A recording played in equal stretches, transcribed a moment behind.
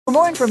For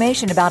more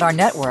information about our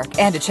network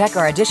and to check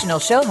our additional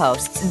show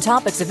hosts and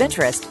topics of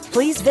interest,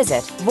 please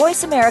visit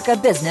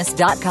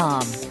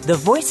voiceamericabusiness.com. The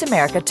Voice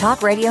America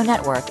Talk Radio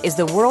Network is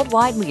the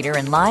worldwide leader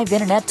in live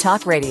Internet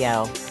talk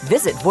radio.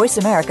 Visit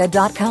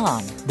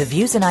voiceamerica.com. The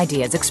views and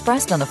ideas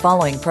expressed on the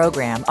following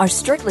program are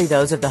strictly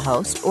those of the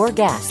host or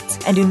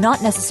guests and do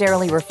not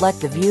necessarily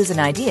reflect the views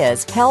and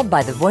ideas held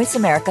by the Voice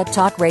America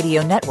Talk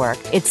Radio Network,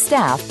 its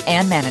staff,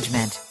 and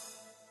management.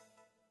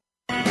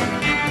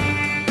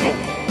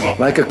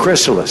 Like a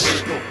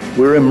chrysalis,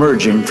 we're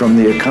emerging from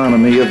the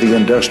economy of the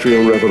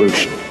Industrial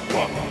Revolution,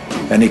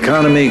 an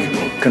economy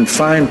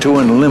confined to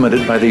and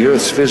limited by the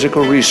Earth's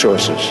physical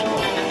resources,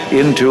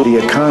 into the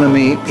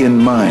economy in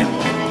mind,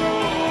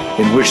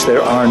 in which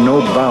there are no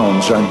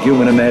bounds on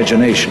human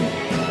imagination,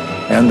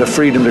 and the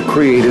freedom to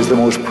create is the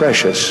most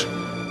precious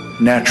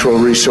natural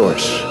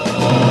resource.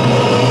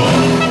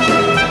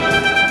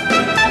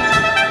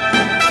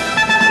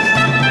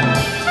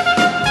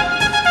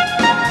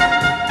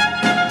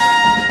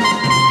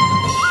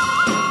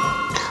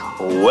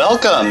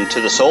 Welcome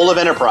to the Soul of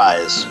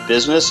Enterprise,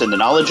 Business in the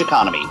Knowledge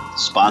Economy,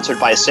 sponsored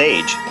by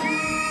Sage,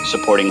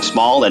 supporting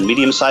small and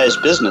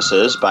medium-sized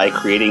businesses by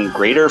creating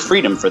greater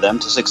freedom for them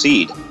to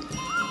succeed.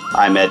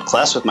 I'm Ed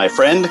Kless with my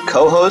friend,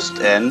 co-host,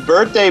 and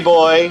birthday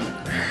boy,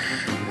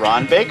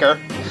 Ron Baker.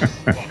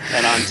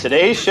 And on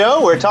today's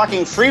show, we're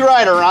talking Free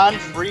Rider, Ron.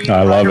 Free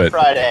Rider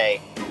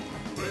Friday.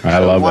 I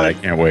love it. I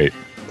can't wait.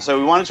 So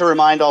we wanted to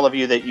remind all of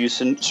you that you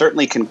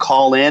certainly can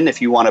call in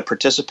if you want to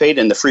participate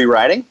in the free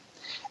riding.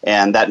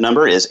 And that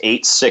number is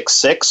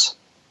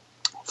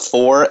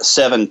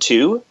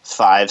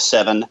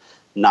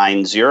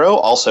 866-472-5790.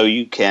 Also,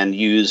 you can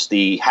use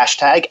the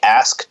hashtag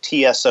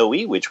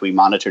AskTSOE, which we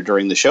monitor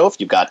during the show if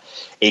you've got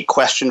a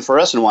question for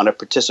us and want to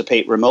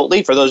participate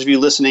remotely. For those of you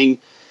listening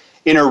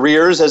in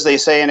arrears, as they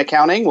say in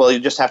accounting, well, you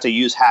just have to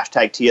use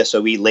hashtag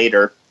TSOE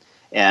later,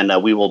 and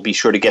we will be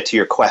sure to get to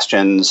your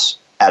questions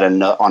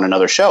on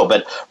another show.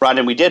 But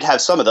Rhonda, we did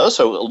have some of those,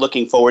 so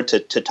looking forward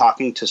to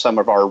talking to some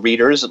of our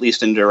readers, at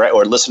least indirect,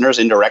 or listeners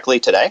indirectly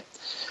today.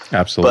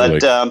 Absolutely.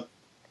 But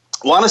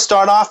want to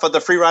start off with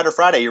the Free Rider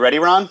Friday. You ready,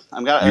 Ron?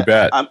 You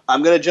bet.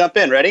 I'm going to jump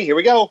in. Ready? Here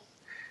we go.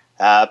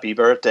 Happy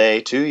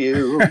birthday to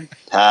you.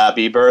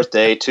 Happy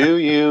birthday to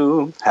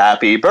you.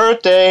 Happy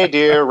birthday,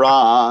 dear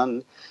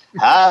Ron.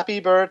 Happy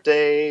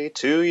birthday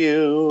to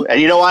you.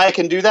 And you know why I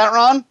can do that,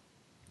 Ron?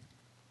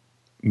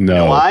 No. You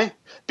know why?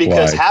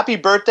 Because Why? Happy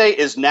Birthday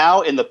is now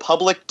in the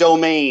public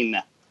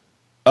domain.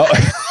 Oh.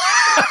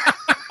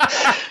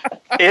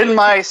 In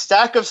my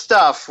stack of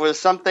stuff was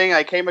something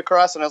I came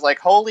across, and I was like,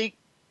 holy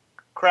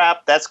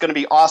crap, that's going to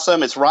be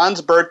awesome. It's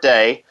Ron's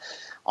birthday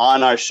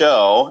on our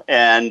show,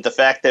 and the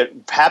fact that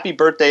Happy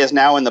Birthday is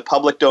now in the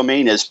public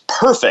domain is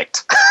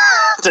perfect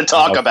to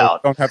talk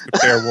about. Don't have to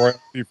pay a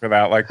royalty for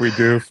that like we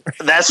do.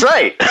 That's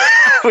right.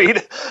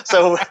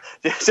 So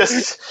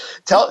just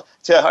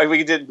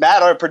we did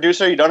Matt, our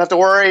producer, you don't have to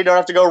worry. You don't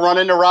have to go run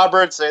into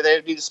Roberts.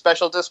 They need a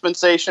special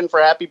dispensation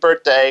for Happy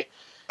Birthday.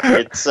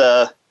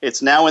 It's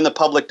now in the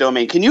public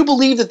domain. Can you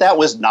believe that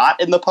was not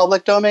in the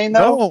public domain,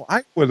 though? No,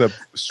 I would have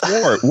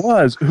swore it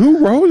was. Who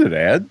wrote it,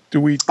 Ed?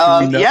 Do we know?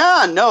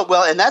 Yeah, no.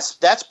 Well, and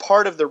that's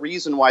part of the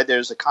reason why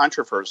there's a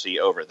controversy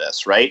over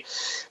this, right?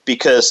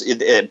 Because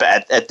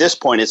at this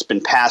point, it's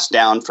been passed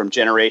down from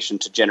generation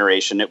to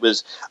generation. It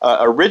was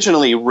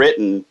originally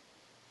written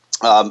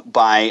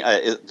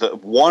by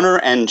Warner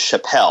and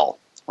Chappell,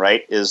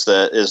 right? Is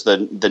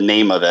the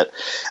name of it,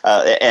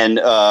 but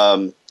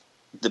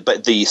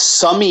the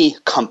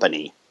Summy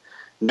Company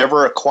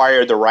never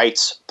acquired the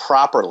rights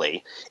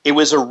properly. It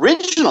was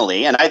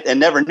originally, and I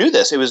never knew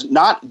this, it was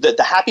not, the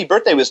Happy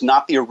Birthday was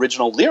not the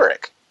original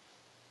lyric.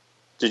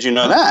 Did you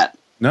know that?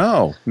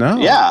 No.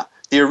 Yeah.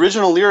 The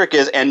original lyric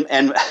is, and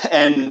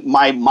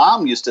my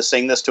mom used to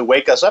sing this to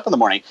wake us up in the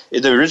morning.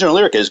 The original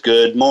lyric is,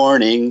 "Good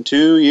morning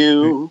to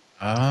you."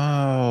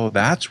 Oh,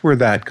 that's where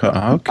that comes.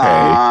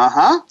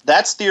 Okay.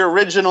 That's the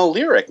original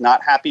lyric,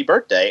 not Happy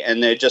Birthday.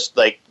 And they just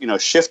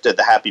shifted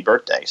the Happy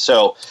Birthday.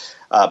 So,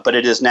 but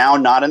it is now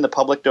not in the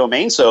public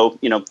domain. So,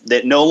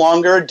 that no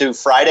longer do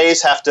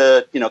Fridays have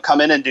to,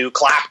 come in and do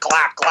clap,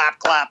 clap, clap,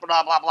 clap,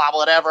 blah, blah, blah,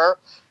 whatever.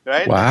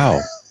 Right?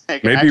 Wow.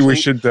 Maybe we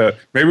should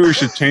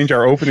change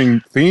our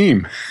opening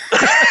theme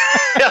to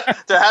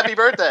Happy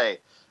Birthday.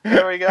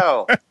 There we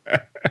go.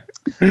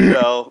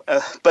 So,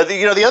 but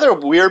the other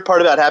weird part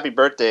about Happy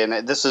Birthday,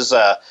 and this is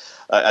a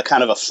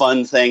kind of a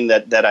fun thing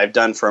that I've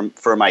done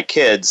for my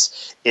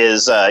kids,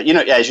 is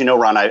as you know,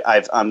 Ron,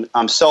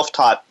 I'm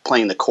self-taught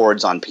playing the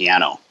chords on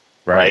piano,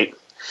 right?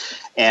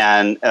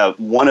 And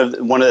one of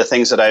the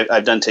things that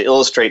I've done to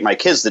illustrate my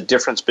kids the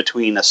difference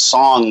between a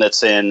song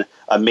that's in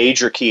a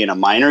major key and a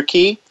minor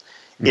key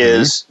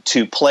is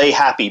to play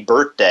Happy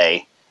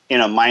Birthday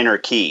in a minor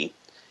key.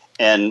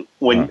 And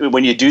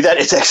when you do that,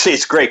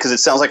 it's great because it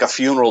sounds like a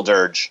funeral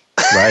dirge.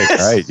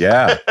 Right,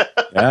 yeah.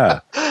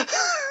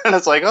 And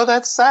it's like, oh,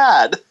 that's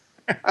sad.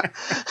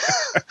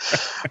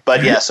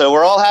 But yeah, so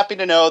we're all happy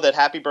to know that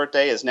Happy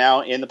Birthday is now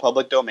in the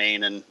public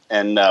domain,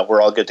 and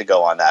we're all good to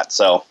go on that.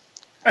 So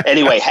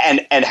Anyway,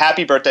 and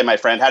happy birthday, my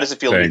friend. How does it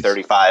feel to be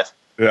 35?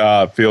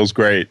 Feels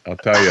great. I'll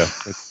tell you.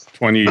 It's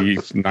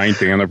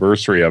 29th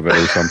anniversary of it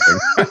or something.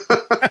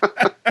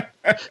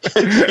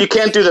 You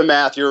can't do the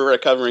math. You're a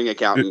recovering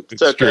accountant.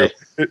 It's okay.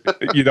 True.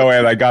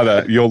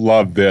 Ed, you'll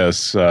love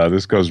this.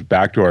 This goes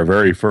back to our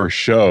very first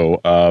show.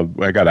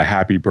 I got a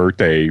happy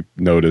birthday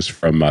notice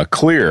from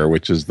Clear,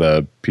 which is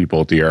the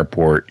people at the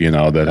airport,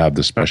 that have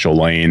the special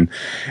lane.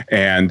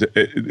 And,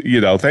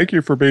 thank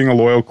you for being a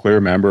loyal Clear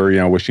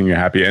member, wishing you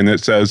happy. And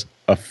it says,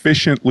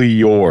 efficiently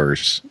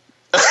yours.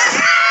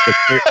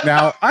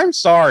 Now, I'm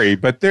sorry,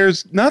 but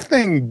there's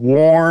nothing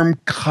warm,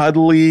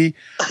 cuddly.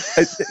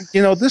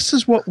 This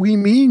is what we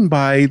mean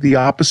by the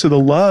opposite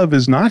of love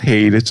is not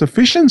hate, it's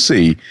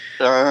efficiency.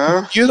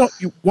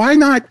 Why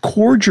not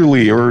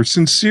cordially or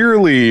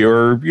sincerely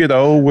or,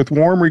 with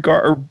warm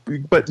regard?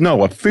 But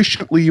no,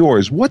 efficiently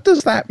yours. What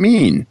does that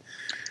mean?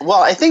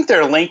 Well, I think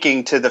they're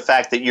linking to the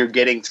fact that you're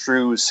getting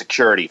through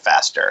security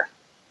faster.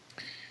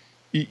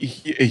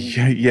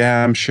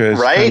 Yeah, I'm sure.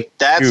 Right?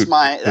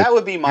 That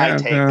would be my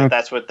take.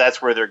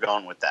 That's where they're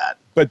going with that.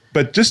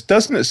 But just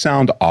doesn't it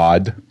sound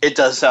odd? It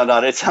does sound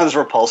odd. It sounds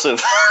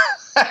repulsive.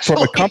 From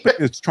a company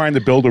that's trying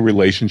to build a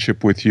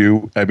relationship with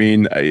you, I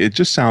mean, it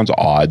just sounds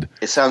odd.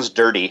 It sounds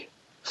dirty.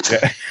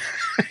 Yeah.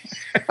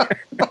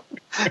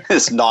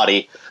 It's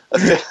naughty.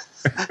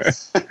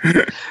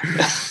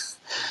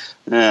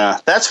 Yeah,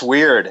 that's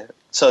weird.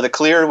 So the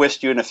Clear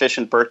wished you an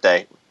efficient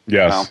birthday.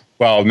 Yes.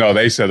 Well, no,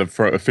 they said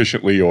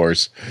efficiently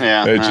yours.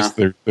 Yeah. It's just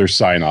their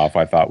sign off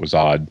I thought was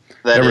odd.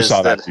 Never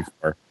saw that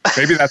before.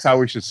 Maybe that's how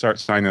we should start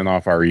signing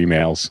off our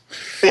emails.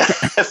 Yeah.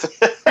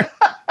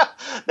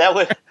 That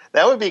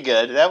would be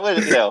good. That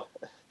would,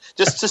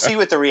 just to see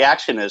what the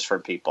reaction is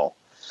from people.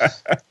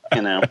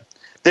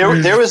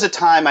 There was a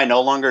time, I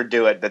no longer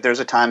do it, but there's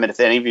a time, and if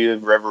any of you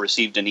have ever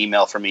received an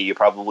email from me, you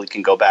probably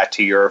can go back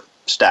to your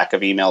stack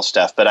of email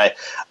stuff. But I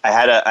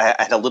had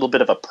a little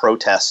bit of a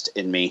protest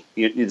in me.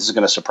 This is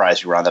going to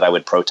surprise you, Ron, that I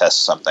would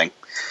protest something.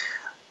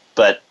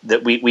 But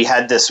that we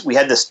had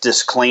this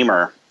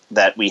disclaimer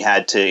that we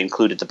had to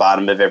include at the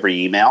bottom of every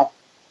email.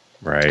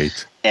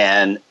 Right.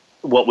 And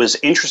what was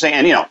interesting,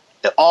 and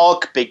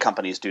all big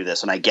companies do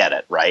this, and I get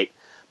it, right?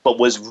 But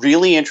what's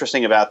really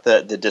interesting about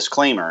the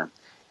disclaimer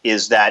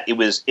is that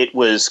it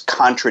was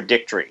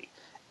contradictory.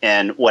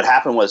 And what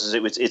happened was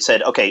it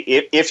said, okay,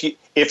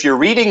 if you're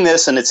reading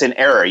this and it's in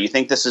error, you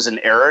think this is an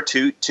error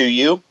to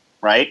you,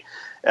 right?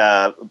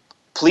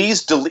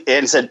 Please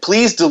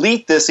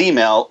delete this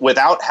email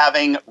without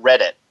having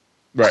read it.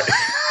 Right.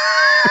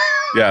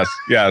 Yes.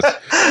 Yep.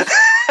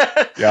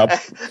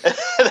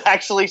 It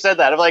actually said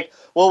that. I'm like,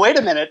 well, wait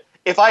a minute.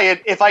 If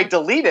I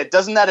delete it,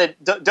 doesn't that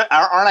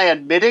aren't I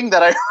admitting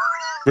that I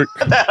read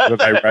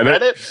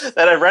it?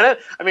 That I read it?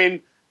 I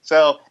mean.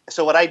 So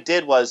what I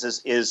did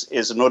was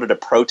in order to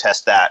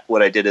protest that,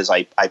 what I did is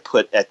I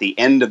put at the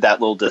end of that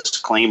little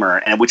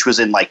disclaimer, and which was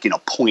in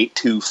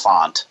 0.2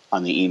 font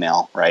on the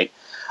email, right?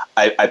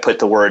 I put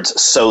the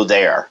words "so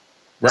there,"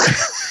 right,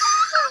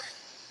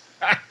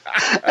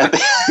 at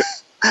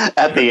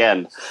the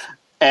end,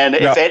 and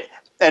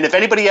if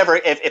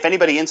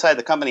anybody inside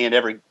the company had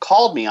ever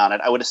called me on it,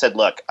 I would have said,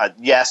 "Look,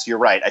 yes, you're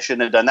right. I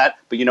shouldn't have done that.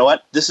 But you know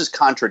what? This is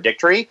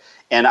contradictory,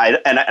 and I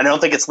don't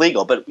think it's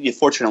legal. But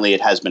fortunately,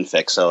 it has been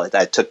fixed. So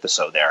I took the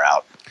 "so there"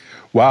 out."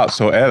 Wow.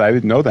 So Ed, I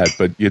didn't know that,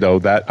 but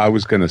that I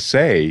was going to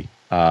say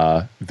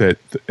that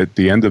at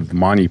the end of the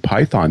Monty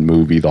Python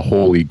movie, The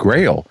Holy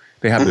Grail,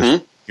 they have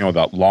this,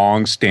 that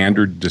long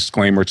standard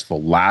disclaimer. It's the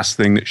last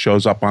thing that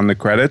shows up on the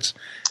credits.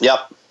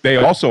 Yep. They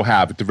also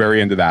have at the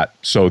very end of that,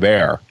 "so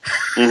there."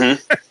 Mm-hmm.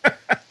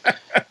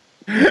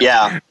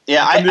 Yeah.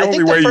 And the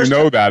only way you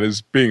know that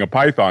is being a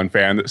Python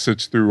fan that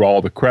sits through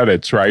all the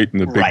credits, right, and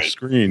the big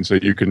screen so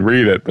you can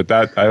read it. But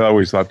that I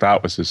always thought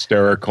that was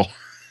hysterical.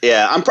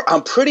 Yeah,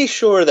 I'm pretty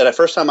sure that the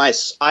first time I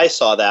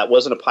saw that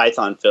wasn't a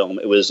Python film.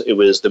 It was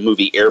the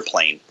movie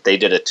Airplane. They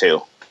did it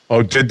too.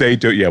 Oh, did they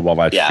do? Yeah. Well,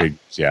 that's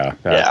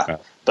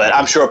But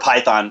I'm sure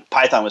Python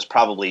was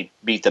probably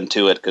beat them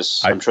to it because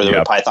I'm sure there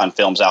were Python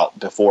films out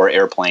before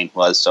Airplane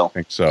was. So I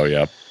think so.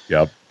 Yep.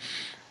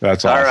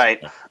 That's awesome.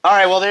 All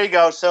right. Well, there you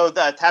go. So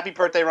happy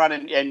birthday, Ron,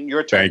 and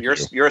your turn.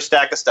 You're a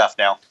stack of stuff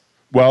now.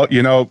 Well,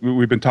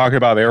 we've been talking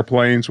about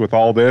airplanes with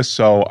all this,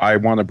 so I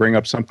want to bring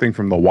up something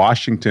from the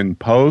Washington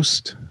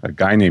Post. A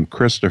guy named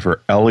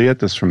Christopher Elliott.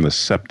 This is from the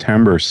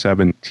September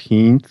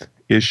 17th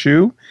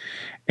issue.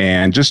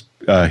 And just,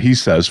 he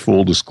says,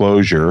 full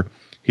disclosure,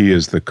 he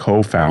is the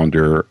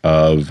co-founder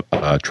of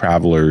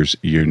Travelers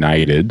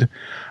United.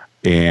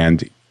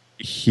 And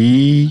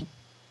he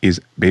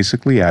is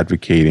basically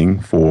advocating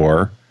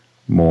for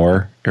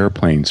more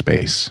airplane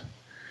space.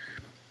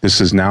 This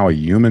is now a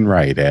human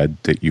right, Ed,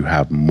 that you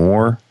have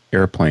more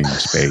airplane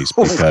space.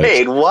 Because,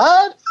 wait,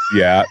 what?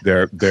 Yeah,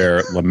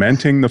 they're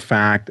lamenting the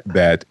fact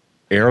that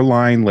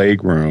airline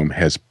legroom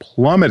has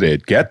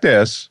plummeted, get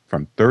this,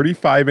 from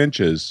 35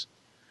 inches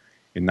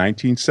in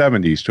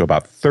 1970s to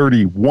about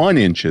 31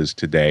 inches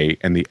today,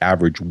 and the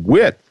average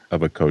width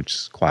of a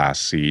coach class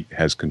seat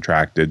has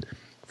contracted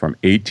from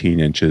 18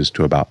 inches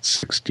to about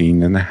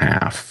 16 and a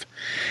half.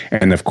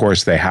 And of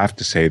course, they have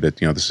to say that,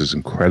 this has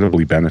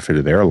incredibly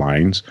benefited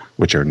airlines,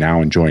 which are now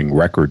enjoying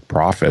record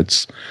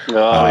profits.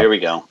 Oh, here we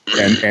go.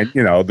 And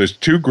there's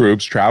two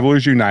groups,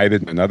 Travelers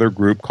United and another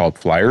group called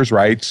Flyers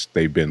Rights.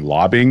 They've been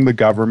lobbying the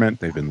government.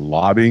 They've been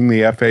lobbying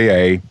the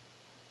FAA.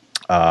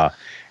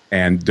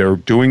 And they're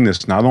doing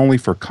this not only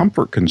for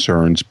comfort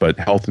concerns, but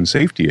health and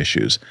safety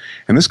issues.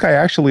 And this guy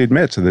actually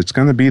admits that it's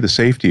going to be the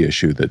safety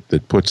issue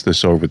that puts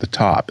this over the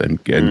top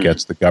and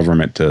gets the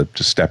government to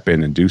step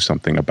in and do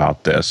something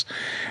about this.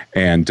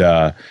 And,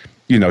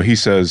 he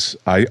says,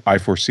 I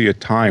foresee a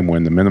time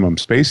when the minimum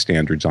space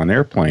standards on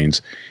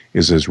airplanes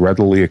is as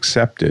readily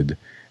accepted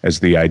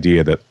as the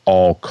idea that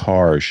all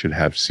cars should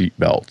have seat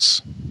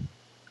belts.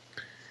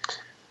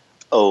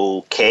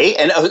 Okay.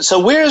 And so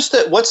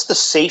what's the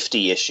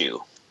safety issue?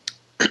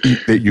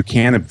 That you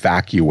can't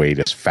evacuate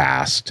as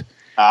fast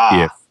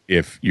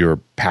if you're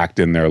packed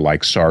in there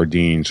like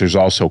sardines. There's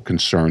also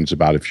concerns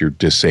about if you're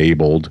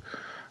disabled,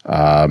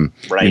 right.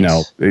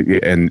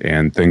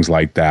 And things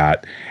like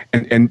that.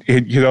 And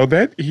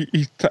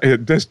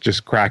this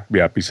just cracked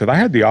me up. He said, I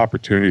had the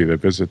opportunity to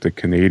visit the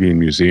Canadian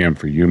Museum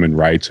for Human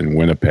Rights in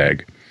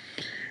Winnipeg.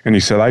 And he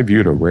said, I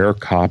viewed a rare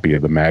copy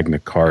of the Magna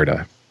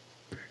Carta.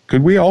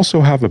 Could we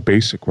also have a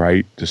basic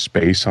right to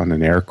space on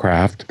an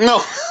aircraft?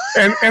 No.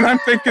 And I'm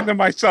thinking to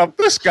myself,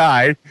 this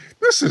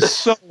is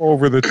so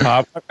over the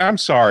top. I'm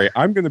sorry.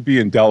 I'm going to be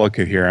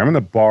indelicate here. I'm going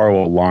to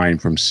borrow a line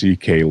from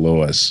C.K.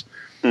 Lewis.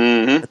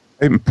 Mm-hmm.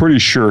 I'm pretty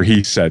sure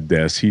he said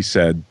this. He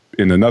said,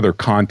 in another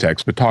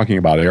context, but talking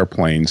about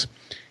airplanes,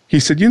 he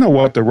said, you know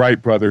what? The Wright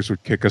brothers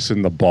would kick us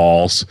in the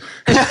balls.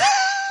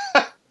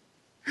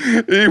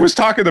 He was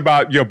talking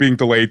about, being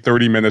delayed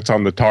 30 minutes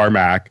on the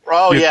tarmac.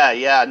 Oh,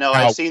 yeah. No,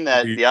 I've seen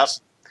that. Yep.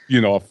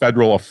 A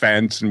federal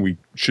offense, and we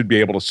should be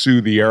able to sue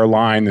the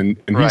airline. And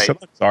he said,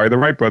 I'm sorry, the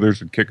Wright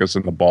brothers would kick us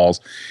in the balls.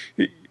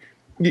 And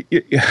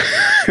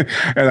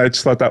I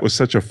just thought that was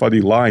such a funny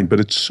line, but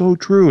it's so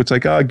true. It's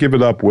like, give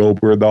it up,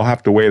 Wilbur. They'll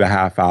have to wait a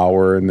half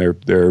hour, and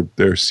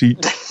their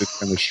seat is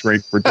going to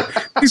shrink.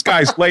 These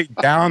guys laid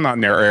down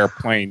on their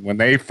airplane when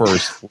they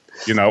first,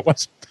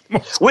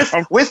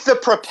 with the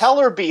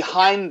propeller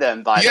behind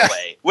them, by the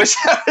way, which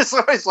I was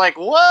always like,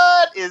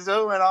 what is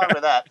going on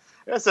with that?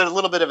 That's a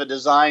little bit of a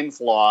design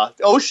flaw.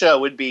 OSHA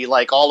would be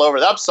like all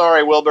over that. I'm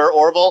sorry, Wilbur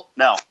Orville.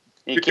 No,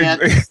 you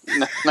can't.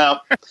 No.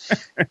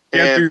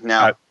 Can't do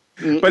that.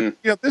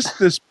 But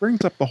this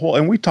brings up the whole,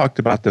 and we talked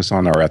about this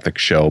on our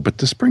ethics show, but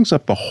this brings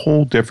up the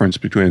whole difference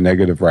between a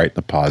negative right and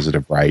a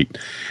positive right.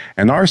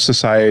 And our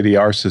society,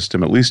 our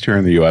system, at least here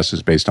in the U.S.,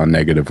 is based on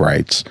negative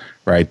rights,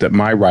 right? That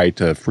my right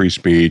to free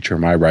speech or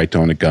my right to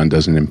own a gun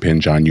doesn't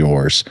impinge on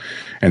yours,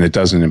 and it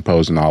doesn't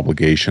impose an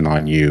obligation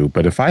on you.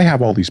 But if I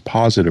have all these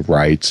positive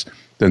rights,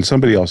 then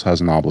somebody else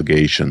has an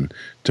obligation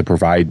to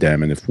provide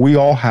them. And if we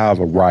all have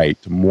a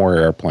right to more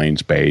airplane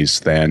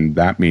space, then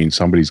that means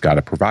somebody's got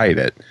to provide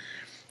it.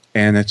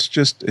 And it's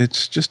just a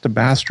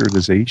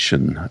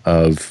bastardization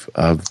of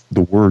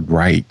the word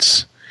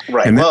rights.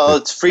 Right. And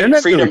it's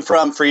freedom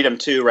from freedom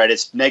to, right?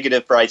 It's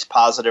negative rights,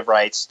 positive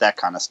rights, that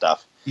kind of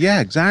stuff.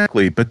 Yeah,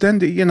 exactly. But then,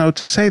 to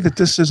say that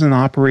this isn't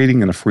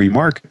operating in a free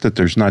market, that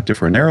there's not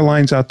different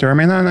airlines out there. I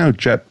mean, I know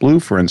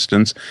JetBlue, for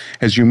instance,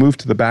 as you move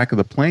to the back of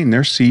the plane,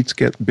 their seats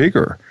get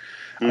bigger.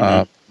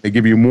 Mm-hmm. They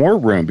give you more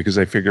room because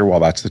they figure, well,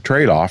 that's the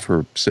trade-off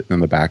for sitting in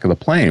the back of the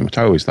plane, which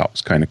I always thought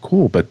was kind of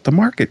cool. But the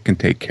market can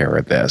take care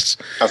of this.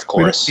 Of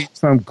course. We don't need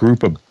some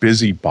group of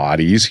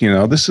busybodies.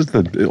 This is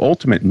the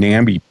ultimate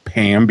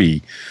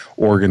namby-pamby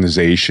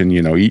organization,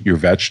 eat your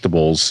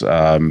vegetables.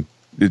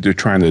 They're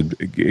trying to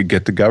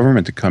get the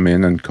government to come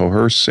in and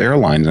coerce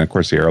airlines. And, of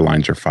course, the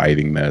airlines are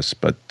fighting this.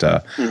 But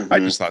I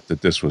just thought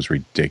that this was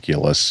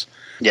ridiculous.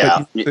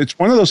 Yeah. But it's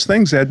one of those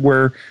things, Ed,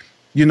 where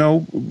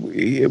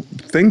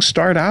things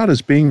start out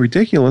as being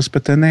ridiculous,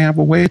 but then they have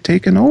a way of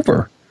taking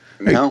over.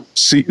 No.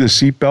 The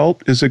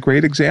seatbelt is a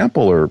great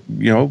example. Or,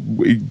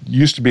 we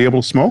used to be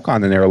able to smoke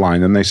on an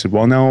airline, and they said,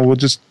 well, no, we'll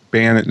just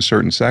ban it in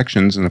certain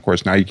sections. And, of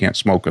course, now you can't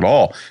smoke at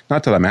all.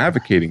 Not that I'm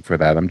advocating for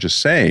that. I'm just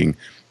saying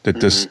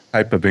that this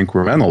type of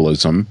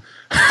incrementalism,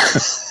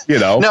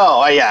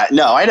 No, I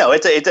know.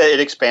 It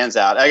expands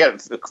out. I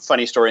got a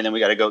funny story, and then we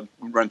got to go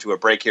run to a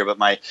break here. But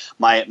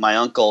my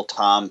uncle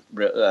Tom,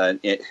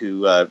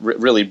 who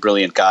really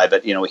brilliant guy,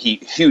 but he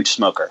huge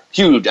smoker,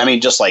 huge. I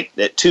mean, just like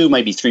 2,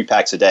 maybe 3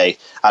 packs a day.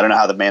 I don't know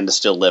how the man is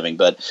still living,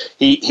 but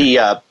he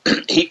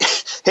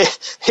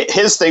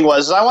his thing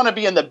was, I want to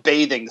be in the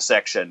bathing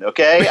section.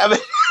 Okay, I mean,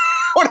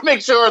 I want to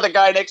make sure the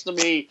guy next to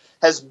me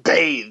has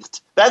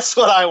bathed. That's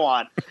what I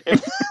want.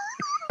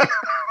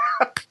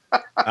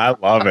 I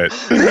love it.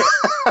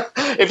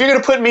 If you're going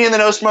to put me in the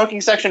no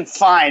smoking section,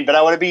 fine, but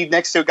I want to be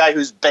next to a guy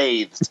who's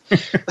bathed.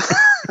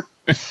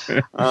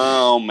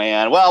 Oh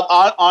man. Well,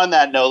 on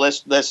that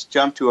note, let's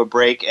jump to a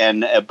break.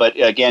 But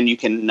again, you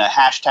can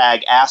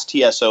hashtag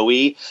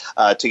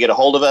AskTSOE to get a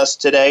hold of us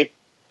today.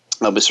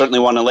 We certainly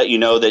want to let you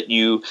know that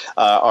you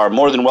are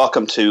more than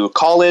welcome to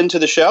call in to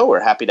the show. We're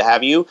happy to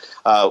have you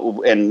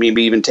and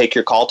maybe even take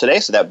your call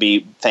today, so that would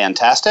be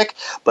fantastic.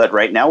 But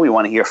right now we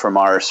want to hear from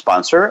our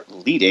sponsor,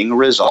 Leading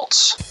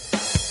Results.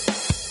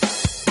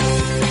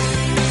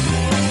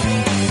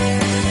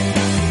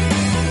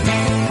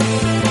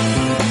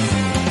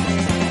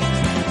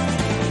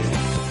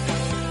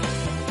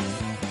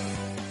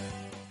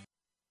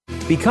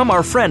 Become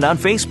our friend on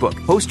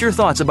Facebook. Post your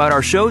thoughts about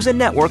our shows and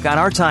network on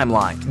our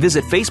timeline.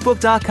 Visit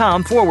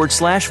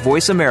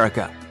facebook.com/Voice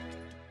America.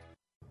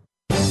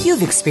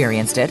 You've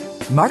experienced it.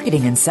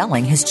 Marketing and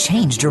selling has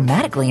changed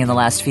dramatically in the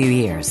last few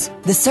years.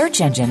 The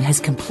search engine has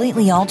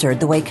completely altered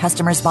the way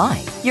customers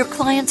buy. Your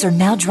clients are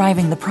now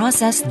driving the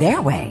process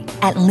their way.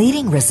 At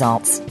Leading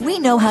Results, we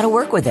know how to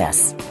work with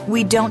this.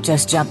 We don't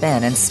just jump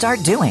in and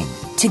start doing.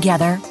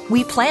 Together,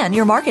 we plan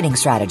your marketing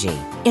strategy,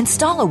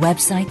 install a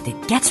website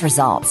that gets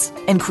results,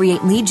 and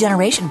create lead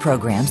generation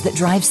programs that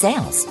drive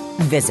sales.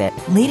 Visit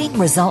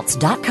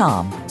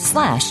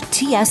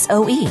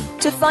leadingresults.com/TSOE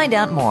to find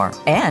out more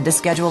and to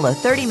schedule a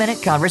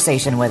 30-minute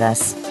conversation with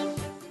us.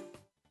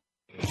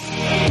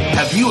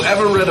 Have you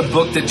ever read a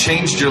book that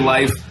changed your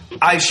life?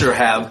 I sure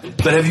have.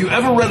 But have you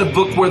ever read a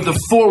book where the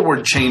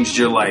foreword changed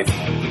your life?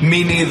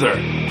 Me neither.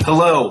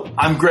 Hello,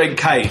 I'm Greg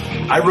Kite.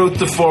 I wrote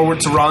the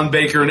foreword to Ron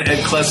Baker and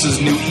Ed Kless's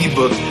new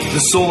ebook, The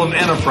Soul of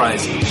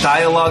Enterprise,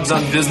 Dialogues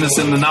on Business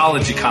and the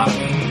Knowledge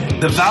Economy.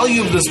 The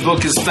value of this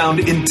book is found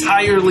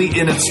entirely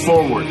in its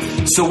foreword.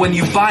 So when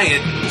you buy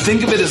it,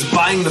 think of it as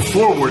buying the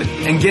foreword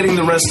and getting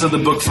the rest of the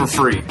book for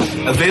free.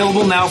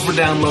 Available now for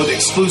download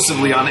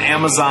exclusively on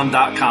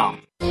Amazon.com.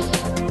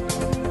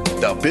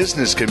 The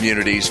business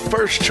community's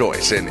first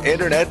choice in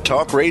Internet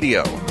Talk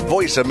Radio.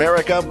 Voice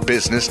America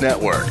Business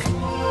Network.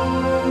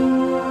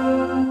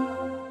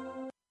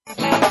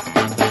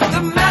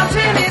 The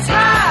mountain is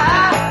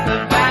high,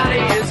 the valley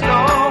is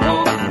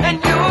low,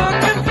 and you're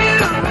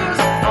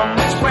confused on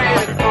which way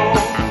to go.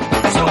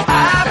 So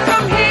I've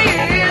come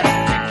here to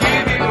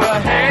give you a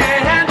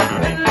hand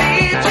and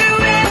lead you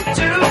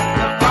into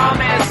the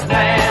promised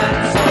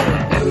land. So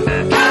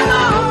come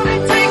on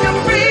and take a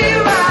free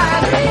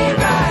ride.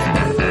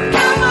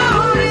 Come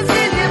on and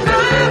sit in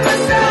by my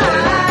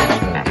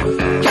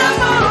side.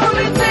 Come on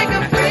and take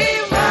a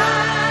free ride.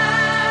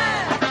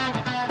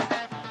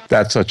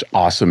 That's such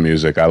awesome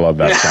music. I love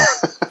that song.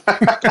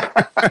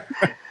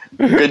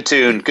 Good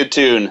tune.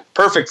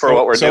 Perfect for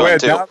what we're doing,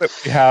 Ed, too. now that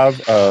we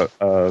have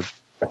a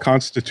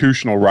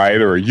constitutional right,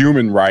 or a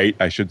human right,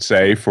 I should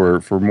say,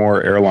 for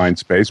more airline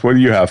space, what do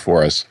you have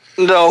for us?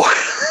 No.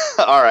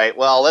 All right.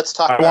 Well, let's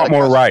talk about I want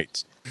more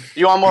rights.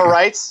 You want more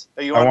rights?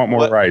 I want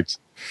more rights.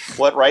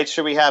 What rights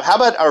should we have? How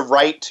about a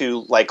right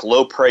to, like,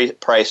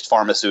 low-priced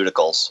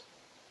pharmaceuticals?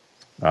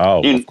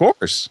 Oh, of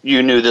course.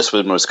 You knew this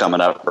was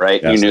coming up,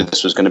 right? Yes. You knew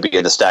this was going to be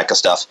in the stack of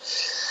stuff.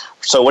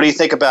 So what do you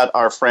think about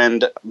our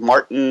friend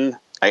Martin,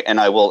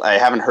 I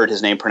haven't heard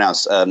his name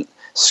pronounced,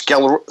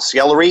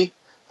 Skellery?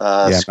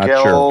 Not sure.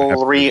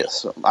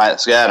 I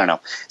don't know.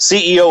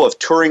 CEO of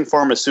Turing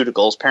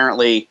Pharmaceuticals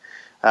apparently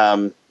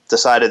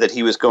decided that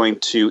he was going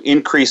to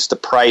increase the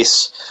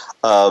price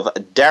of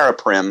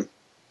Daraprim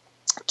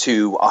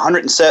to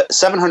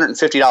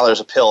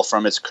 $750 a pill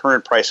from its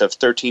current price of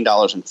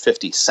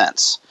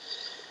 $13.50.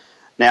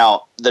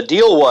 Now, the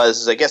deal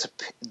was, I guess,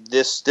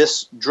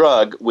 this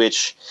drug,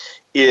 which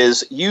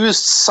is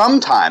used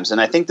sometimes,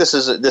 and I think this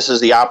is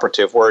the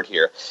operative word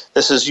here.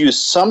 This is used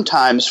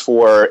sometimes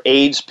for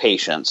AIDS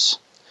patients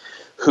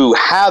who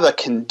have a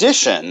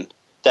condition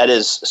that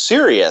is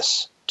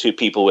serious to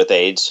people with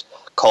AIDS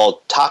called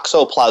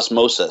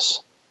toxoplasmosis.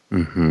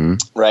 Mm-hmm.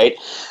 Right?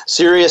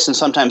 Serious and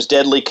sometimes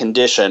deadly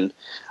condition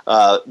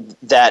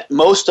that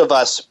most of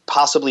us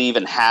possibly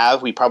even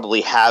have. We probably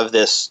have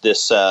this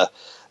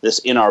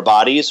in our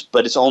bodies,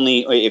 but it's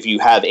only if you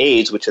have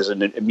AIDS, which is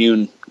an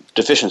immune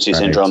deficiency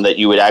syndrome, that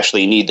you would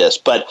actually need this.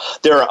 But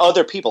there are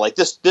other people, like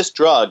this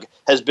drug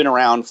has been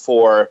around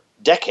for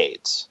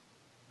decades,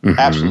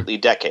 absolutely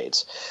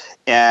decades.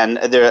 And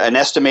there are an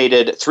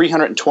estimated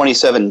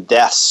 327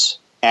 deaths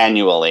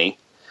annually,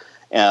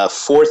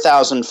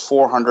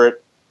 4,400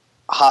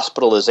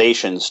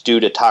 hospitalizations due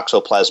to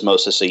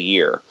toxoplasmosis a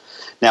year.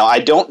 Now, I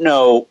don't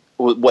know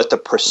what the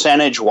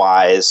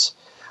percentage-wise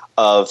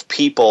of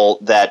people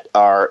that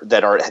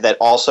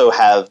also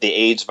have the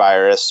AIDS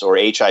virus or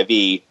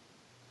HIV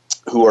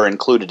who are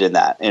included in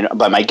that. And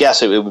by my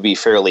guess, it would be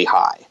fairly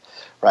high,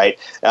 right?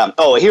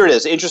 Here it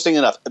is. Interesting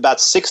enough,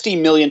 about 60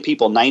 million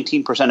people,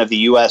 19% of the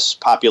U.S.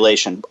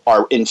 population,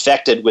 are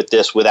infected with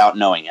this without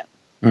knowing it.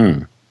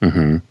 Mm-hmm.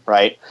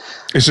 Right?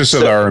 It's just so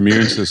that our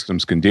immune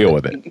systems can deal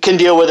with it. And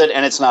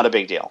it's not a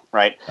big deal,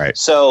 right? Right.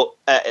 So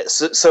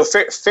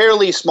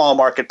fairly small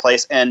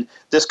marketplace, and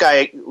this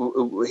guy,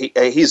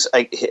 he's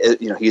a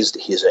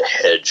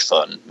hedge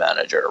fund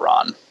manager,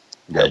 Ron.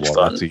 Hedge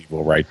fund. That's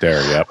evil right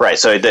there. Yeah. Right.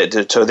 So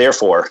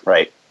therefore,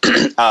 right.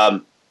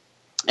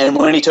 And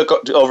when he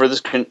took over this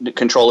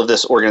control of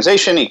this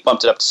organization, he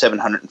bumped it up to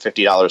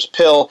 $750 a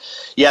pill.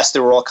 Yes,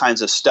 there were all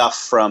kinds of stuff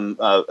from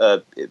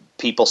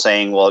people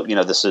saying, well,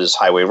 this is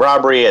highway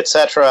robbery,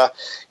 etc.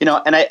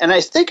 And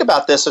I think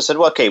about this. I said,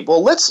 well, okay,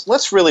 well,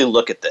 let's really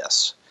look at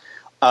this.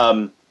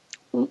 How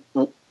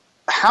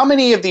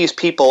many of these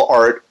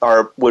people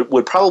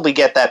would probably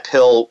get that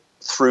pill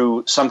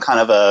through some kind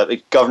of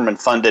a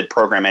government-funded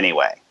program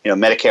anyway?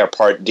 Medicare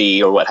Part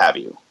D or what have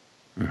you,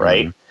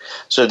 right?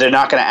 So they're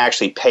not going to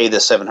actually pay the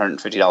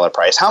 $750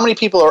 price. How many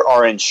people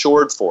are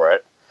insured for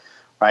it,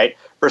 right?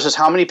 Versus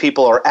how many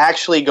people are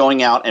actually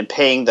going out and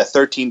paying the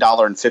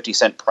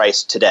 $13.50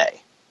 price today,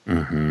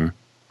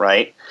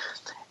 right?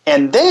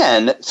 And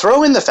then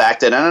throw in the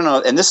fact that, I don't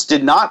know, and this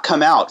did not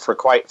come out for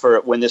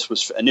when this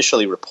was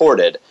initially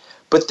reported,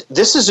 but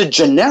this is a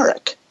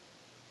generic.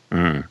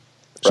 So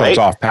right? it's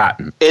off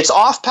patent. It's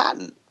off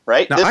patent,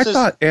 right? Now, I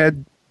thought,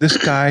 Ed, this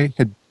guy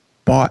had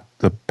bought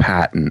the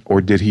patent,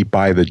 or did he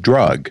buy the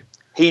drug?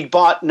 He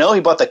bought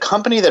the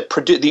company that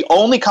the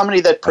only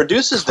company that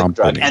produces the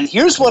drug. And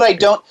here's what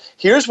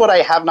I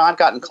have not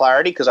gotten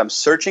clarity, because I'm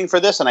searching for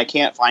this and I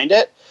can't find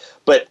it.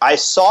 But I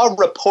saw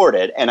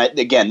reported, and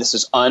again, this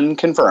is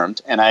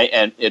unconfirmed, and I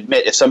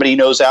admit, if somebody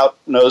knows out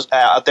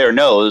there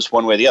knows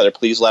one way or the other,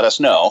 please let us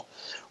know,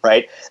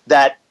 right?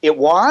 That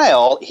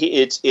while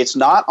it's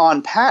not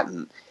on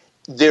patent,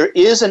 there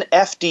is an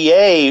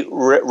FDA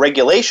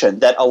regulation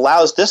that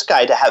allows this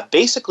guy to have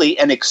basically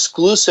an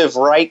exclusive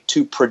right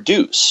to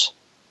produce.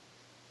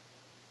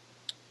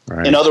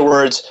 Right. In other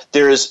words,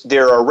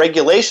 there are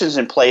regulations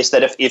in place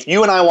that if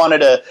you and I wanted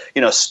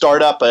to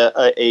start up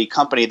a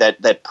company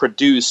that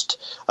produced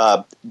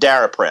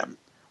Daraprim,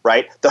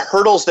 right? The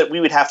hurdles that we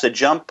would have to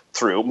jump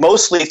through,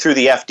 mostly through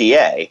the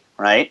FDA,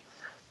 right,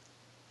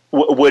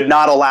 would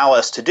not allow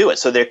us to do it.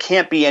 So there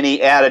can't be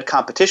any added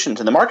competition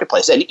to the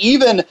marketplace. And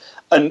even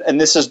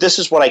and this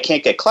is what I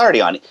can't get clarity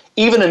on.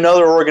 Even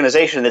another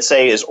organization that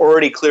say is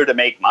already clear to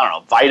make, I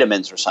don't know,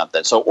 vitamins or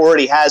something, so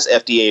already has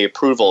FDA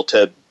approval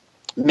to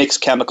mix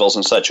chemicals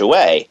in such a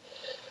way,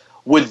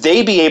 would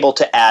they be able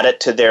to add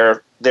it to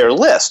their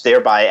list,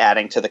 thereby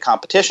adding to the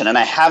competition? And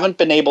I haven't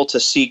been able to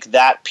seek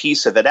that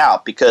piece of it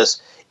out,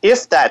 because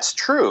if that's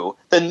true,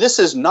 then this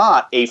is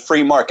not a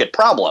free market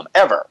problem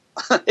ever.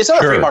 It's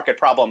not a free market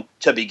problem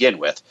to begin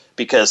with,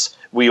 because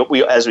we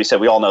as we said,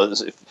 we all know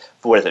this,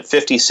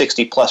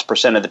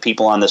 50-60+% of the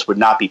people on this would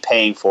not be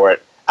paying for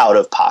it out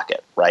of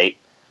pocket, right?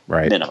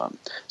 Right. Minimum.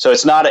 So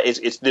it's not.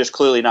 There's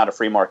clearly not a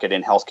free market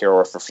in healthcare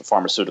or for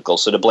pharmaceuticals.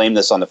 So to blame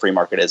this on the free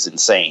market is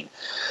insane.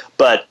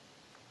 But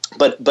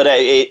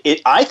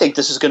I think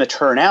this is going to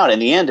turn out in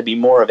the end to be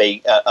more of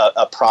a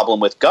problem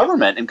with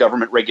government and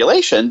government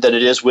regulation than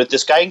it is with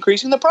this guy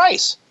increasing the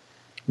price.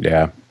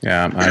 Yeah,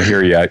 I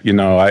hear you.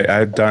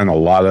 I've done a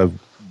lot of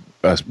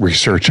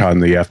research on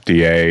the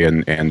FDA,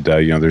 and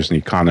there's an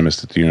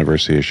economist at the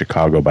University of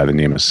Chicago by the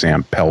name of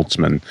Sam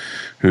Peltzman,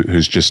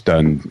 who's just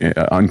done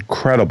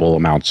incredible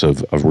amounts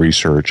of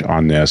research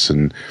on this,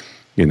 and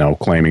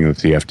claiming that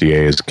the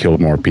FDA has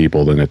killed more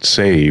people than it's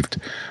saved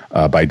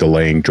by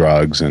delaying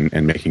drugs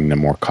and making them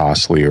more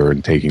costlier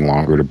and taking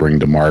longer to bring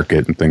to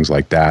market and things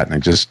like that. And I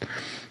just,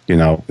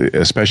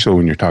 especially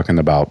when you're talking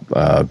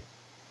about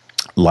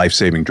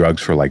life-saving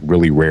drugs for like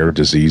really rare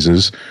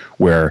diseases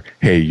where,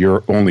 hey,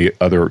 your only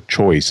other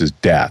choice is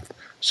death.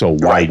 So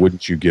why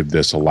wouldn't you give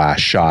this a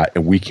last shot?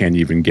 And we can't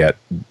even get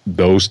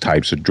those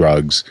types of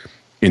drugs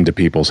into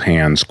people's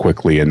hands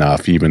quickly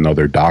enough, even though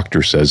their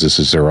doctor says this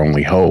is their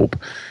only hope,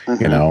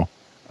 and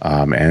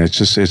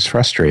it's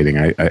frustrating.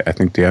 I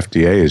think the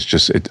FDA is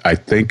I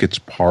think it's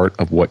part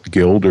of what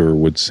Gilder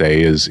would say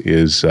is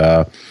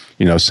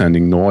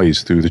sending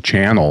noise through the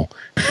channel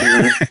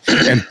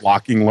and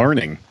blocking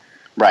learning.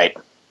 Right.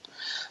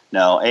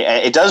 No,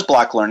 it does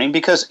block learning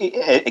because,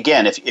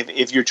 again,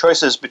 if your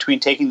choice is between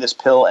taking this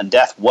pill and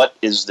death, what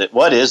is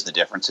the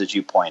difference, as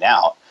you point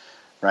out,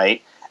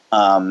 right?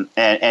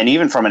 And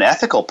even from an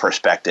ethical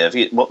perspective,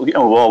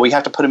 we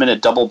have to put them in a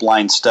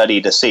double-blind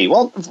study to see.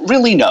 Well,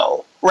 really,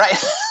 no,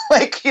 right?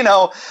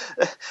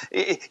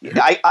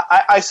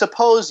 I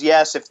suppose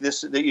yes. If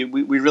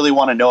we really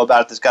want to know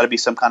about it, there's got to be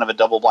some kind of a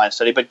double-blind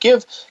study. But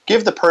give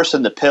the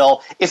person the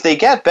pill. If they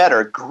get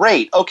better,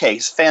 great. Okay,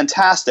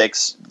 fantastic.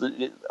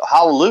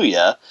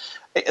 Hallelujah.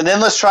 And then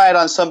let's try it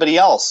on somebody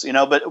else,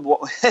 But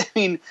I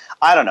mean,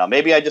 I don't know.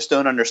 Maybe I just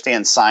don't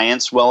understand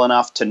science well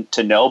enough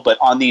to know. But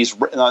on these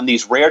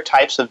rare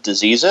types of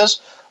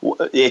diseases,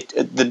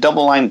 the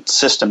double-blind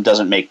system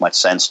doesn't make much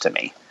sense to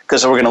me,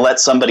 because we're going to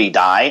let somebody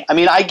die. I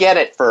mean, I get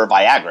it for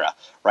Viagra,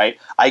 right?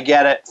 I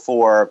get it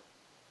for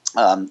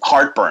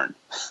heartburn,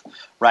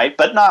 right?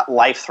 But not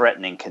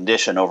life-threatening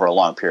condition over a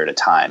long period of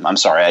time. I'm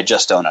sorry, I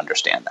just don't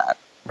understand that.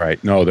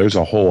 Right. No, there's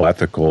a whole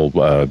ethical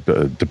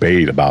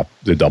debate about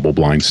the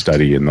double-blind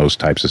study and those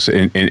types of.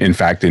 In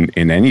fact,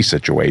 in any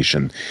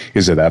situation,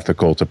 is it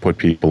ethical to put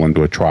people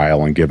into a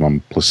trial and give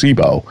them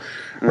placebo,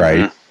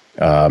 right?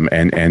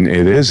 And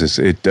it is.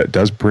 It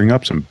does bring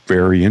up some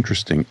very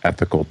interesting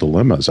ethical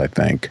dilemmas, I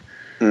think.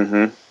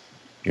 And,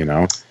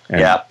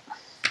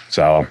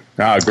 So,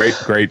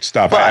 great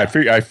stuff.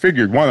 I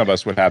figured one of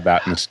us would have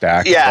that in the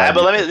stack. Yeah,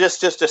 but let me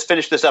just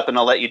finish this up, and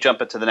I'll let you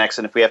jump into the next.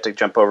 And if we have to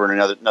jump over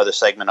to another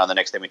segment on the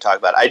next thing we talk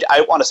about,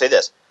 I want to say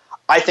this.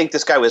 I think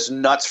this guy was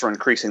nuts for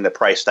increasing the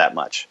price that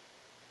much.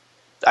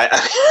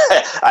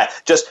 I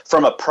just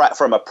from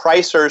a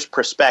pricer's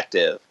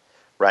perspective,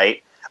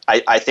 right?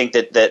 I think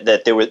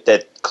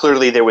that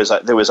clearly there was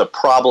a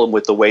problem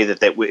with the way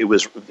that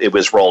it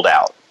was rolled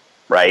out,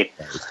 right?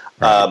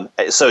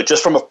 So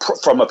just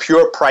from a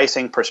pure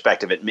pricing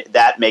perspective,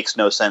 that makes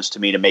no sense to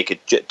me to make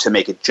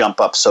it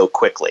jump up so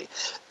quickly.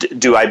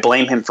 Do I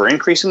blame him for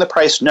increasing the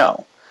price?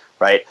 No.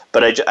 Right,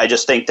 but I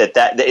just think that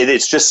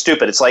it's just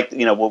stupid. It's like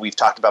what we've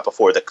talked about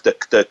before,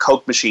 the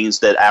Coke machines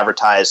that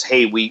advertise,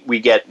 "Hey, we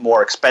get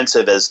more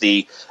expensive as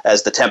the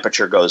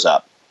temperature goes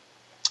up."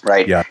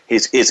 Right. Yeah.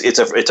 It's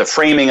a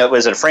framing.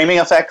 Was it a framing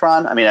effect,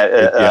 Ron? I mean,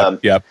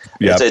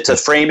 It's a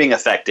framing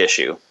effect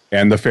issue.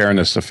 And the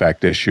fairness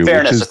effect issue.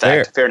 Fairness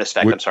effect.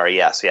 I'm sorry.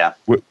 Yes. Yeah.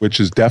 Which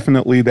is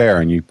definitely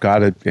there, and you've got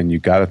to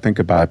think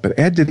about it. But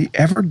Ed, did he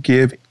ever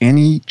give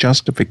any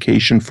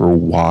justification for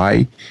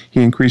why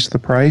he increased the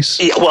price?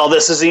 Yeah, well,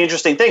 this is the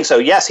interesting thing. So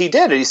yes, he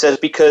did. He says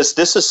because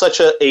this is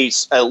such a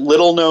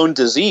little known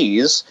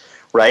disease,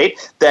 right?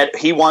 That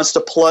he wants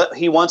to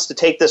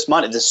take this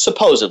money. This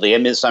supposedly,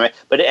 and take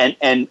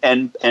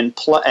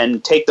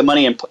the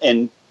money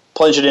and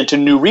plunge it into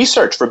new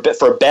research for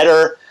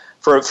better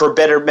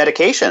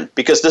medication,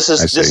 because this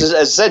is as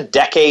I said,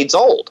 decades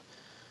old.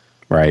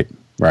 Right.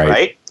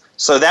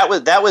 So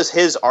that was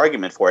his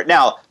argument for it.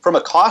 Now, from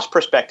a cost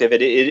perspective,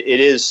 it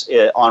is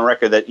on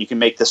record that you can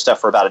make this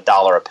stuff for about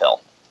 $1 a pill,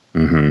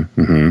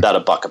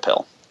 about $1 a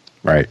pill.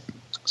 Right.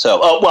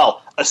 So,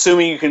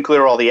 assuming you can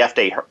clear all the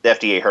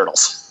FDA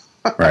hurdles.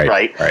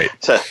 Right.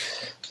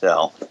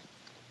 So.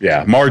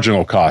 Yeah,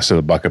 marginal cost of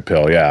the $1 a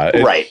pill. Yeah,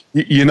 right.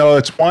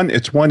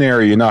 It's one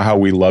area. You know how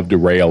we love to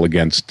rail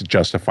against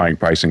justifying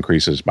price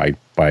increases by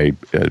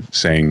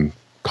saying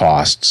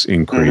costs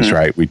increase.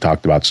 Right. We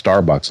talked about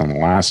Starbucks on the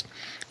last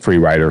Free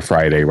Rider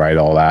Friday. Right.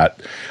 All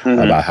that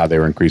about how they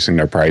were increasing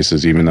their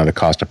prices, even though the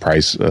cost of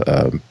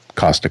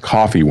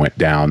coffee went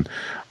down.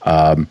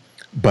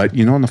 But,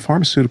 in the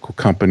pharmaceutical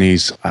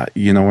companies,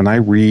 when I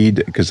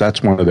read, because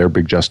that's one of their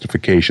big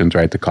justifications,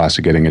 right, the cost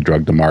of getting a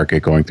drug to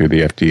market, going through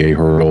the FDA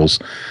hurdles,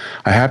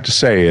 I have to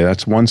say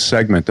that's one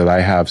segment that I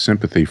have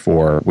sympathy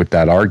for with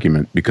that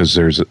argument, because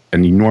there's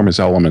an enormous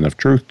element of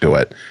truth to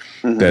it,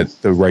 that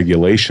the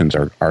regulations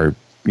are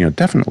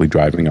definitely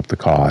driving up the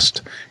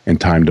cost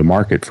and time to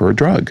market for a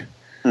drug.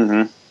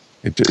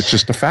 It's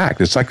just a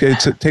fact. It's like it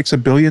takes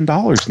 $1 billion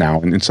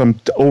now and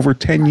some over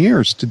 10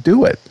 years to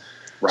do it.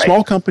 Right.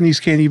 Small companies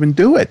can't even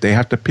do it. They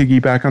have to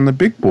piggyback on the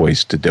big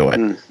boys to do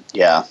it.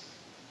 Yeah.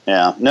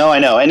 No, I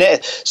know. And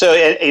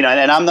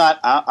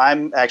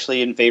I'm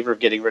actually in favor of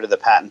getting rid of the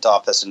patent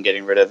office and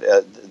getting rid of,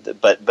 the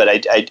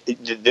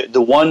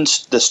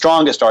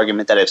strongest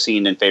argument that I've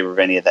seen in favor of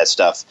any of that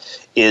stuff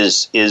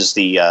is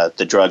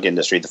the drug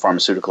industry, the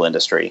pharmaceutical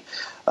industry.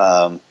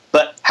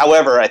 But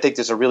however, I think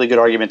there's a really good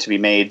argument to be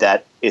made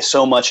that is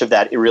so much of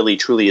that it really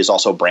truly is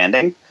also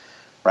branding.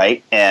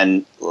 Right,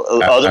 and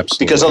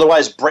because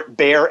otherwise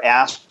Bayer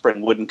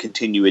aspirin wouldn't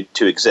continue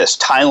to exist.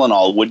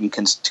 Tylenol wouldn't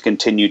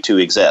continue to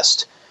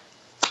exist.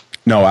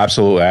 No,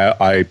 absolutely.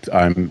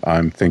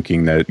 I'm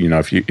thinking that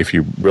if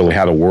you really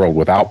had a world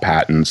without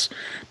patents,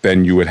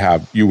 then you would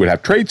have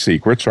trade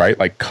secrets, right?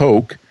 Like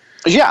Coke.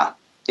 Yeah,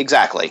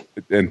 exactly.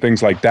 And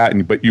things like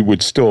that. But you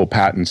would still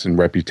patents and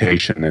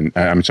reputation, and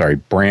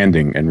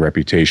branding and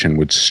reputation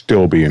would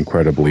still be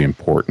incredibly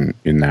important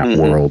in that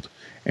world.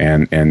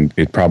 And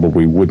it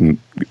probably wouldn't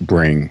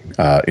bring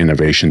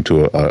innovation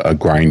to a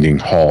grinding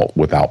halt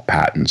without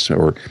patents,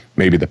 or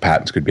maybe the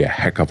patents could be a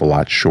heck of a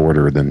lot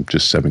shorter than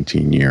just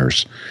 17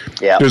 years.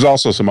 Yeah. There's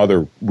also some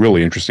other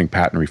really interesting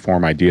patent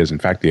reform ideas. In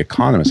fact, The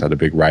Economist had a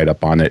big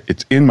write-up on it.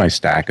 It's in my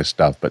stack of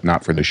stuff, but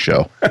not for the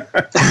show.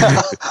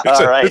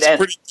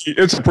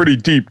 It's a pretty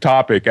deep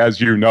topic, as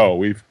you know.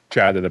 We've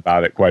chatted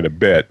about it quite a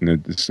bit, and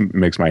it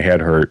makes my head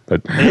hurt.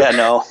 But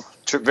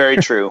very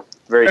true.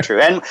 Very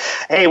true. And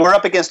hey, we're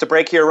up against a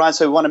break here, Ron.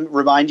 So we want to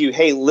remind you,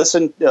 hey,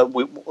 listen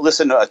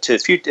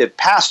to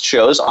past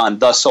shows on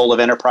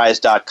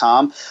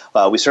thesoulofenterprise.com.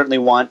 We certainly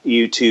want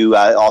you to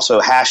also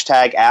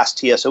hashtag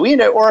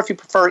AskTSOE, or if you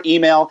prefer,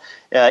 email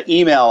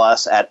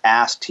us at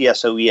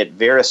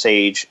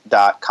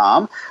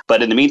asktsoe@verisage.com.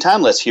 But in the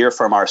meantime, let's hear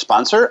from our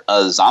sponsor,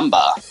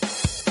 Azamba.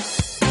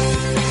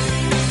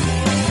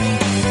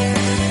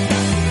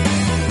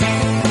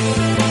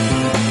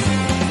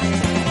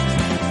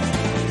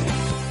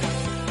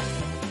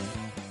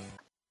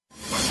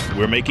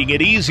 We're making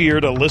it easier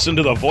to listen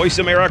to the Voice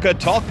America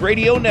Talk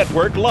Radio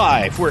Network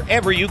live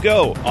wherever you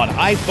go on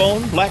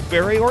iPhone,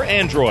 BlackBerry, or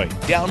Android.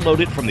 Download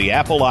it from the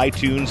Apple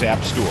iTunes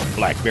App Store,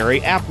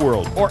 BlackBerry App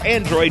World, or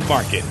Android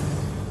Market.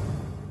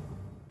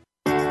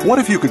 What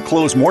if you could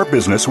close more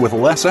business with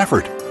less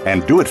effort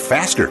and do it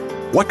faster?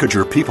 What could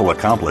your people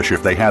accomplish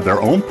if they had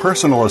their own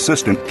personal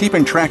assistant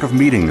keeping track of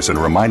meetings and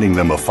reminding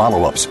them of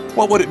follow-ups?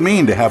 What would it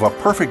mean to have a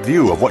perfect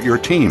view of what your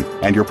team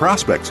and your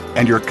prospects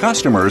and your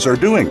customers are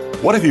doing?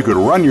 What if you could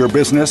run your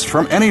business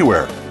from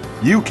anywhere?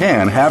 You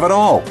can have it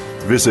all.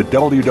 Visit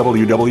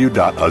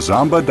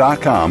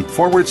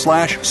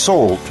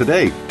www.azamba.com/soul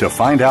today to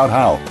find out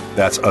how.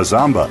 That's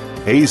Azamba,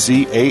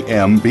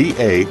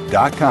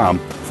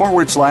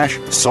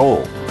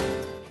 azamba.com/soul.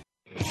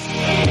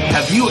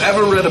 Have you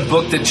ever read a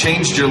book that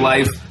changed your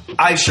life?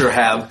 I sure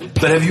have.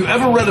 But have you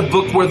ever read a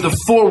book where the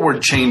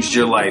foreword changed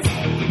your life?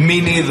 Me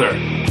neither.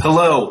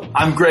 Hello,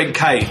 I'm Greg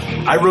Kite.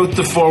 I wrote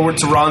the foreword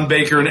to Ron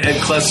Baker and Ed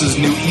Kless's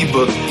new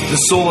ebook, The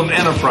Soul of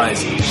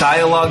Enterprise,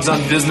 Dialogues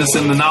on Business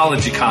and the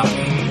Knowledge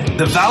Economy.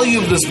 The value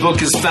of this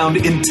book is found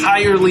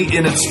entirely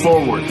in its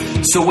foreword.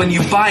 So when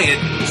you buy it,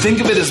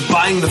 think of it as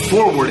buying the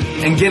foreword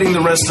and getting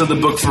the rest of the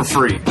book for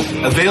free.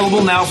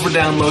 Available now for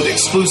download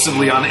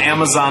exclusively on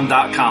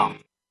Amazon.com.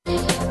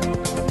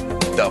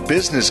 The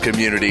business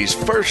community's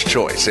first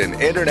choice in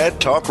Internet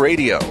Talk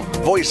Radio.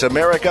 Voice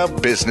America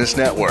Business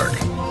Network.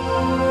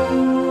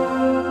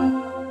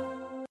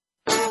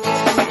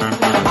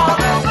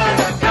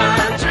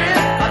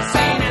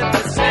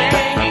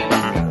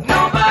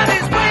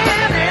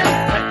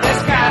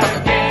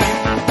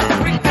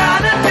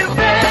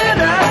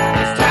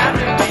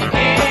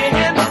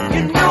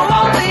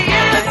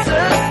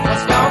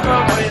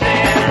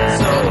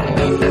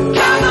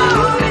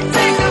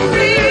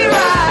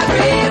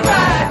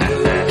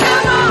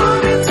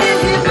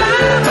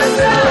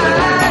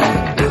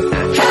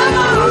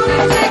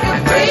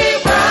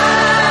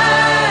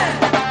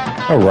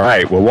 All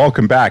right. Well,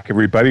 welcome back,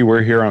 everybody.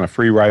 We're here on a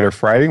Free Rider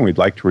Friday, and we'd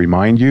like to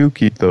remind you,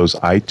 keep those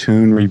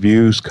iTunes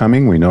reviews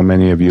coming. We know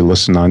many of you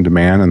listen on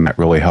demand, and that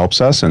really helps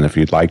us. And if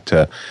you'd like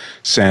to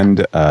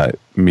send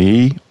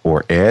me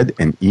or Ed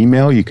an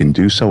email, you can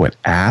do so at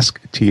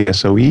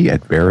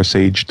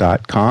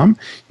asktsoe@verisage.com.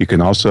 You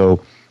can also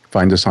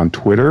find us on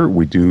Twitter.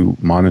 We do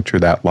monitor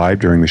that live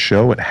during the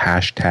show at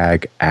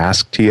hashtag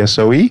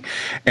AskTSOE.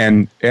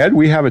 And, Ed,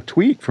 we have a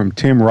tweet from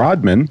Tim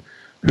Rodman,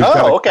 who's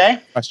got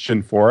a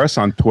question for us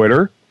on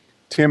Twitter.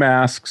 Tim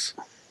asks,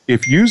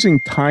 if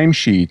using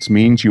timesheets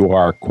means you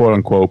are, quote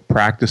unquote,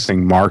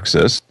 practicing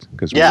Marxist,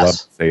 because we love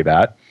to say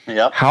that,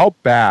 how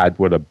bad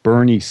would a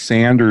Bernie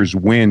Sanders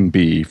win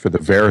be for the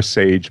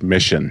VeriSage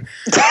mission?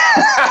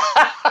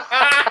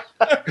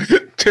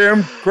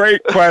 Tim,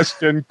 great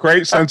question.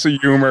 Great sense of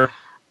humor.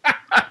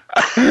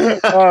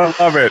 I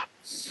love it.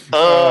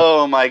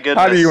 Oh my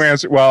goodness! How do you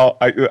answer? Well,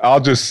 I'll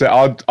just say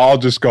I'll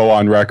just go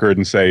on record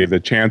and say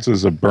the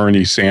chances of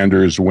Bernie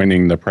Sanders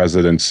winning the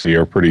presidency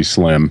are pretty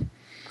slim.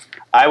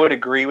 I would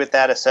agree with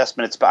that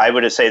assessment. I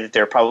would say that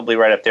they're probably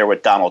right up there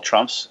with Donald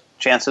Trump's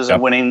chances of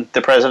winning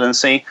the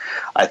presidency.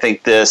 I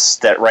think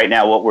that right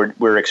now what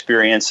we're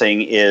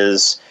experiencing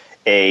is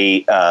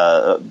the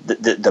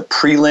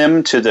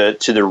prelim to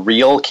the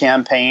real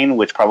campaign,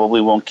 which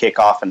probably won't kick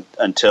off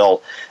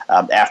until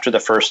after the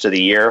first of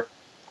the year.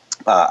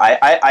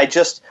 I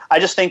just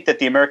think that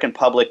the American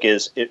public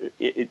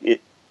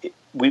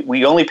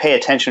we only pay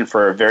attention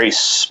for a very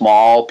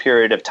small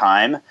period of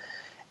time,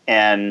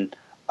 and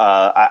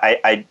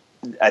I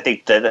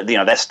think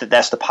that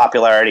that's the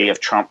popularity of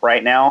Trump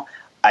right now.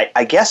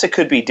 I guess it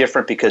could be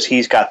different because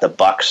he's got the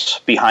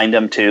bucks behind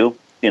him too,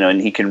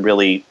 and he can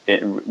really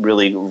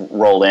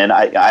roll in.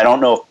 I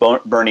don't know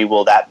if Bernie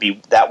will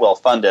be that well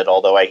funded,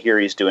 although I hear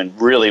he's doing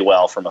really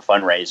well from a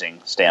fundraising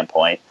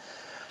standpoint.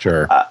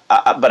 Sure.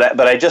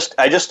 But I just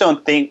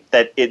don't think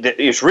that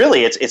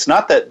it's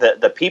not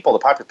the people, the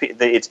popular people.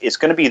 It's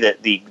going to be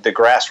the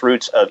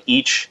grassroots of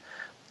each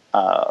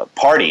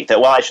party.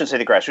 I shouldn't say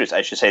the grassroots.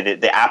 I should say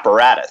the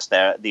apparatus,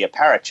 the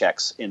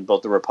apparatchiks in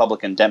both the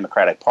Republican and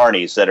Democratic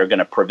parties that are going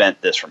to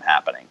prevent this from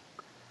happening.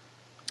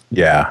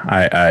 Yeah,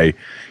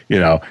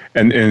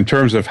 and in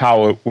terms of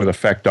how it would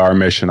affect our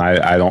mission,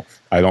 I don't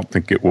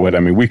think it would.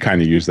 I mean, we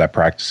kind of use that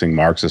practicing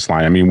Marxist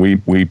line. I mean,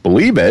 we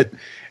believe it.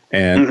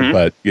 And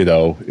but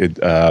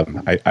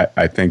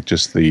I think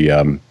just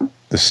the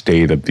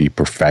state of the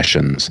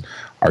professions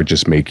are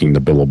just making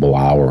the billable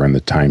hour and the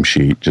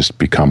timesheet just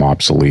become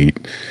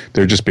obsolete.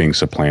 They're just being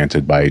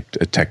supplanted by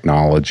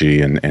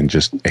technology and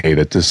just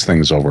that this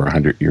thing's over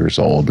 100 years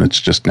old and it's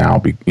just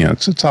now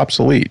it's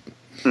obsolete.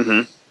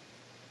 Mm-hmm.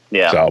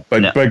 Yeah. So,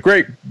 but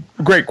great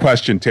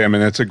question, Tim,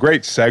 and it's a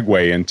great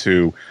segue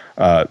into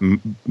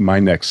my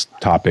next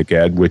topic,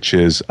 Ed, which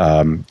is,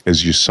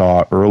 as you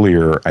saw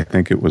earlier, I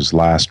think it was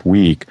last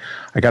week,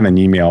 I got an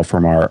email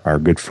from our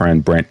good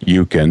friend Brent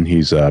Eucken.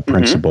 He's a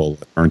principal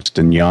at Ernst &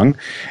 Young,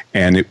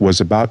 and it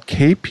was about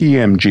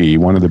KPMG,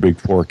 one of the big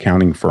four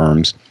accounting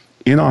firms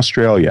in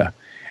Australia.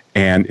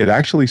 And it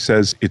actually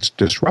says it's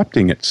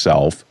disrupting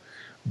itself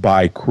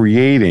by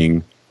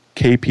creating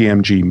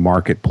KPMG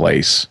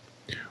Marketplace,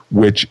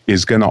 which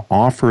is going to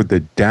offer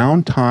the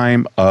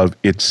downtime of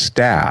its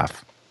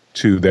staff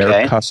to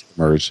their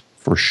customers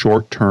for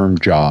short-term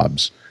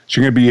jobs.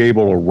 So you're going to be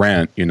able to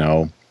rent,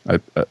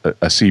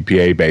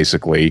 CPA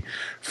basically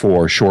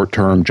for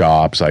short-term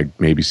jobs like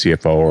maybe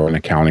CFO or an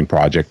accounting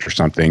project or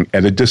something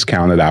at a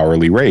discounted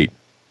hourly rate.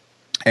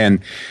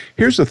 And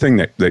here's the thing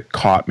that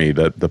caught me.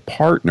 The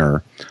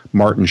partner,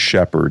 Martin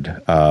Shepard,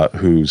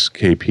 who's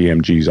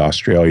KPMG's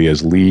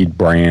Australia's lead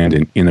brand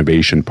and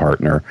innovation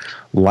partner,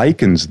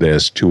 likens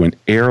this to an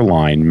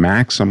airline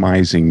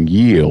maximizing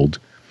yield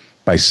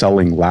by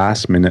selling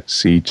last-minute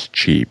seats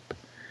cheap.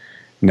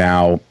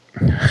 Now,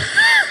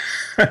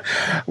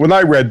 when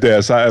I read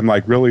this, I'm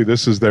like, really,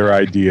 this is their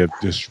idea of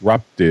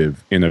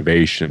disruptive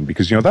innovation?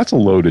 Because, that's a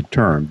loaded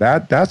term.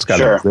 That's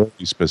got a very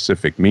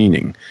specific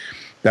meaning.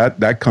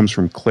 That comes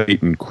from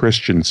Clayton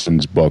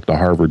Christensen's book, the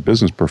Harvard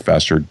business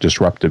professor,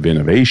 Disruptive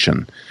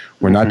Innovation.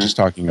 We're not just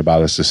talking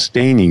about a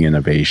sustaining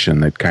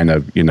innovation that kind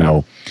of, you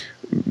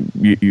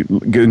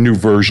get a new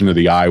version of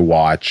the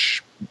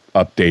iWatch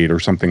update or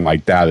something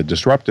like that. A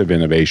disruptive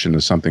innovation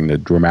is something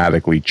that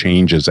dramatically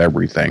changes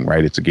everything,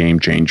 right? It's a game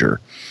changer.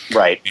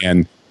 Right.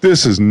 And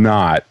this is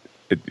not,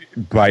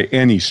 by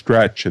any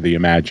stretch of the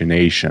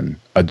imagination,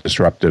 a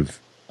disruptive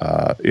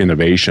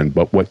innovation.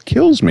 But what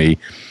kills me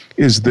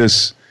is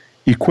this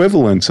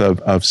equivalence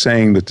of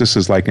saying that this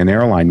is like an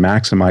airline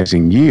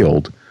maximizing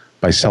yield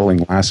by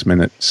selling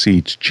last-minute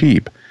seats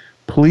cheap.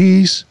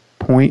 Please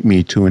point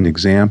me to an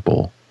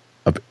example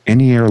of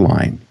any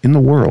airline in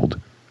the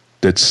world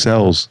that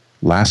sells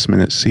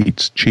last-minute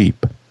seats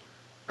cheap.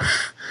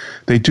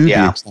 They do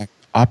the exact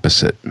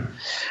opposite.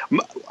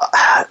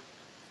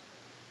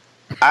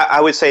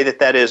 I would say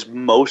that is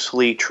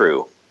mostly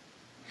true.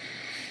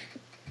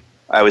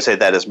 I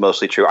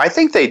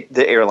think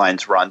the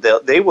airlines run.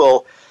 They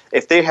will,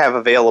 if they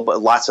have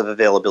lots of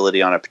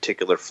availability on a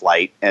particular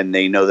flight, and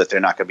they know that they're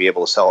not going to be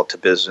able to sell it to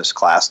business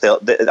class.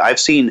 I've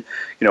seen,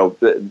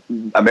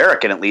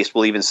 American at least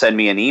will even send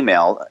me an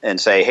email and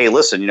say, "Hey,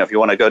 listen, if you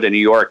want to go to New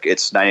York,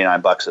 it's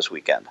 $99 this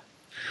weekend."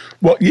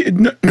 Well,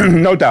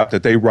 no doubt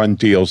that they run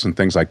deals and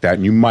things like that,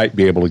 and you might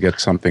be able to get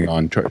something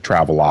on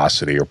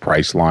Travelocity or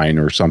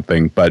Priceline or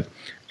something. But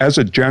as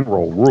a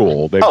general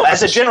rule, they're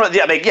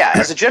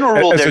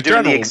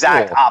doing the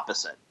exact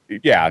opposite.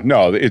 Yeah,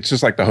 no, it's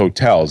just like the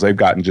hotels. They've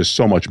gotten just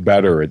so much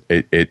better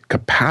at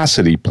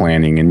capacity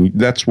planning, and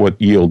that's what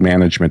yield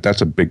management,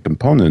 that's a big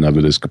component of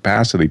it, is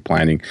capacity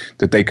planning,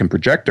 that they can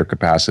project their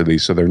capacity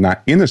so they're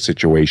not in a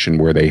situation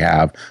where they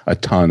have a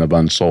ton of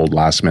unsold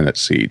last-minute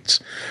seats.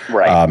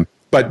 Right.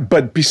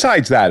 But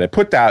besides that,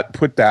 put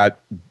that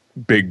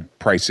big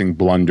pricing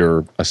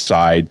blunder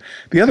aside.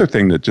 The other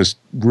thing that just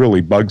really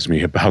bugs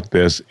me about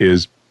this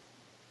is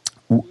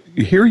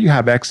here you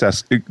have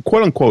excess,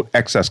 quote-unquote,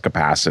 excess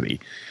capacity,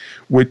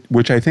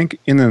 which I think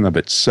in and of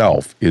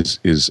itself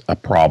is a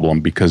problem,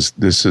 because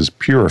this is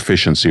pure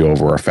efficiency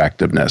over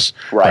effectiveness,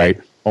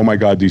 right? Oh my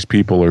God, these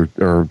people are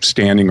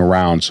standing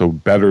around, so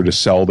better to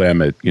sell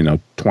them at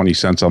 20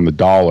 cents on the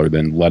dollar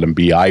than let them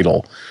be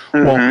idle.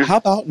 Mm-hmm. Well, how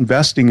about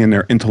investing in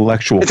their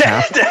intellectual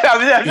capital?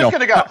 I'm just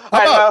going to go.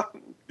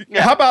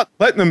 How about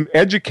letting them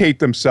educate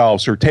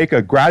themselves, or take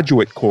a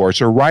graduate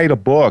course, or write a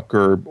book,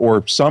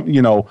 or some,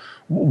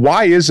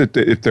 why is it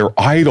that if they're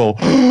idle,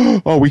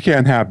 oh, we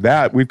can't have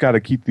that. We've got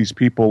to keep these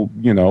people,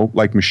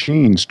 like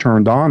machines,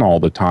 turned on all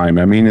the time.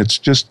 I mean,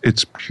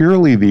 it's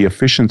purely the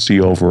efficiency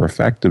over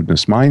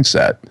effectiveness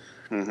mindset.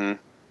 Mm-hmm.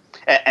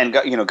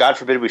 And God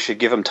forbid we should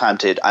give them time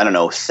to,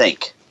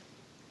 think.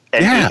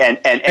 And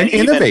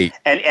innovate.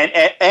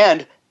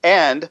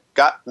 And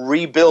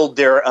rebuild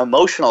their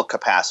emotional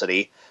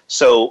capacity.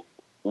 So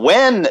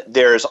when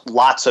there's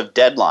lots of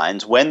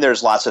deadlines, when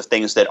there's lots of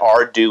things that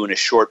are due in a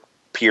short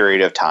period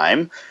of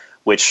time,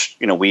 which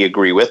we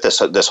agree with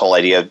this whole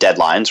idea of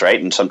deadlines,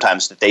 right? And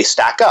sometimes that they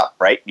stack up,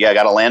 right? You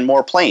got to land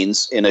more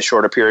planes in a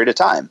shorter period of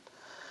time.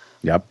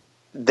 Yep.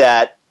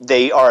 That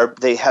they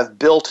have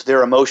built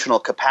their emotional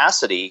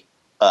capacity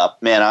up,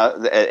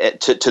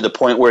 to the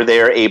point where they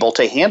are able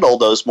to handle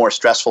those more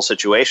stressful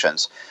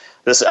situations.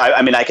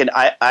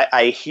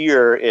 I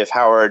hear if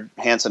Howard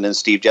Hansen and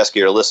Steve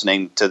Jeske are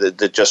listening to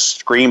the just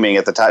screaming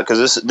at the time,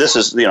 because this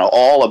is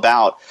all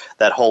about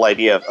that whole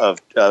idea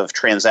of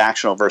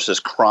transactional versus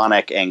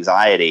chronic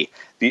anxiety.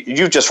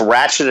 You've just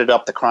ratcheted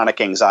up the chronic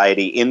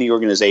anxiety in the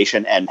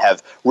organization and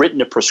have written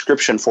a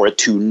prescription for it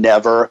to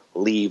never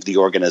leave the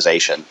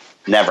organization.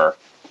 Never.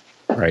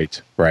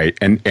 Right.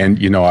 And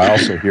I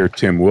also hear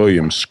Tim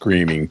Williams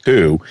screaming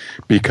too,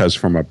 because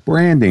from a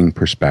branding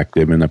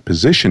perspective and a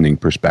positioning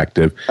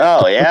perspective,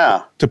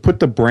 to put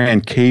the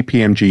brand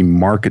KPMG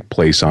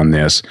Marketplace on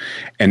this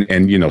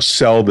and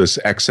sell this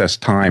excess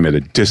time at a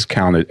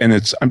discounted, and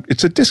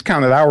it's a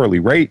discounted hourly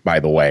rate,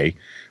 by the way,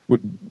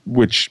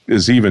 which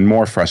is even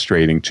more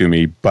frustrating to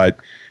me, but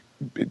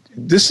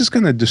this is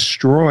going to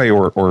destroy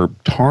or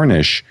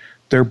tarnish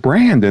their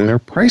brand and their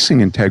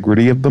pricing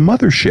integrity of the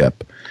mothership.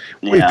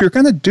 Yeah. If you're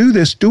going to do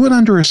this, do it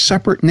under a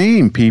separate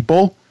name,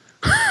 people.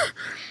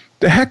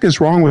 the heck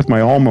is wrong with my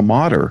alma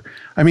mater?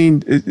 I mean,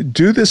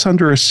 do this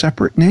under a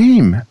separate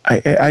name.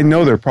 I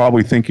know they're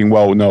probably thinking,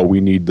 well, no, we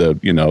need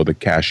the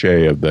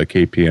cachet of the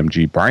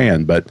KPMG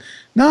brand, but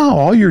no,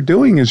 all you're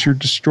doing is you're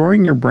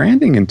destroying your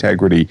branding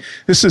integrity.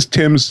 This is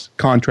Tim's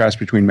contrast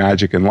between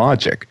magic and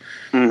logic,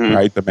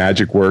 right? The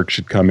magic work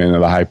should come in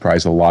at a high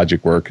price. The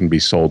logic work can be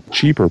sold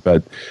cheaper,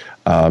 but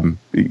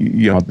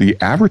the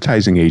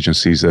advertising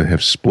agencies that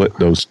have split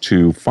those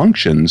two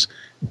functions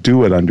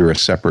do it under a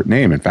separate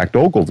name. In fact,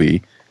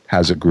 Ogilvy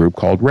has a group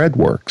called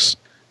RedWorks.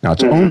 Now,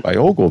 it's owned by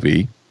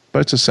Ogilvy, but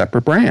it's a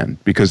separate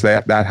brand because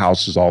that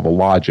houses all the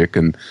logic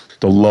and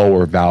the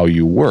lower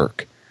value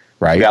work,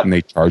 right? Yep. And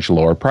they charge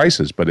lower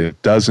prices, but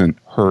it doesn't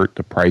hurt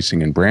the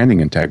pricing and branding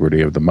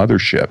integrity of the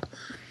mothership.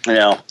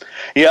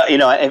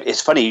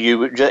 It's funny.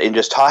 You in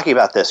just talking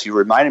about this, you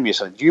reminded me of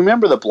something. Do you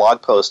remember the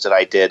blog post that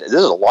I did? This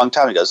is a long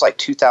time ago. It's like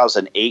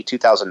 2008,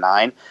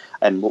 2009,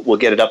 and we'll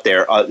get it up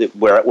there.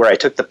 Where I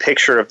took the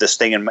picture of this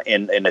thing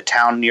in a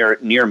town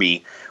near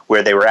me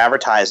where they were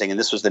advertising, and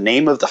this was the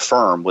name of the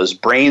firm was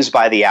Brains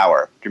by the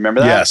Hour. Do you remember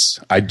that? Yes,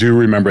 I do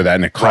remember that,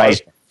 and it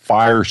caused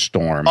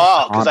firestorm.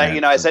 Oh, because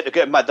I said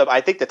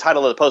I think the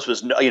title of the post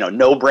was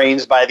no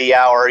brains by the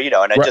hour,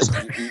 and I just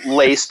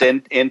laced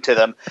into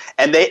them,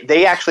 and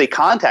they actually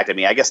contacted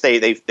me. I guess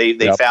they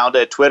found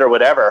a Twitter or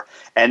whatever,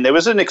 and there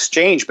was an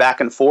exchange back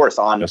and forth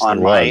on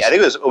my. I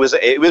think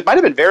it might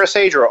have been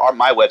Verisage or on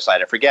my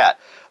website. I forget,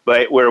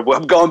 but we're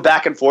going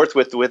back and forth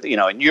with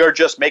and you're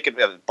just making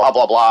blah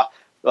blah blah.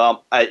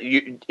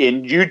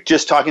 You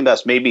just talking about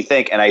this made me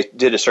think, and I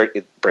did a search.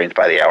 Brains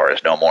by the Hour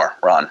is no more.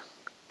 Ron.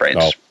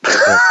 Brains.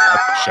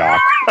 Oh, shock.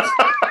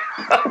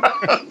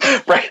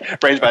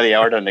 Brains by the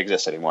Hour doesn't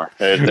exist anymore.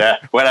 It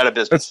went out of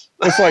business.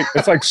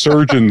 It's like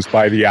Surgeons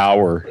by the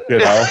Hour.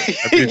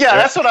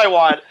 That's what I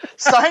want.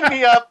 Sign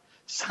me up.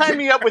 Sign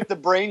me up with the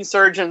Brain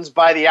Surgeons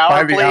by the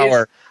Hour, please.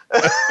 Hour.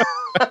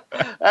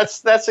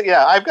 That's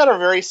I've got a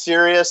very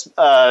serious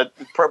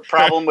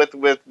problem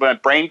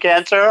with brain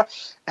cancer,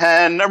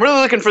 and I'm really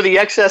looking for the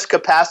excess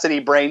capacity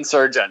brain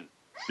surgeon.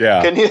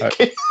 Yeah. Can you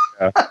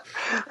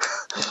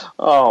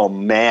oh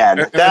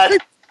man,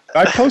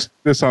 I posted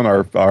this on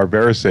our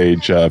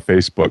Verisage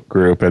Facebook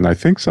group, and I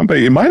think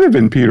it might have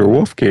been Peter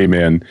Wolf came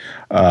in,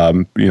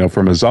 from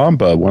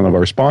Azamba, one of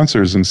our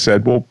sponsors, and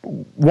said, "Well,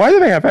 why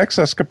do they have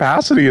excess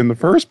capacity in the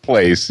first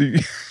place?"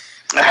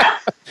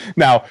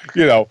 Now,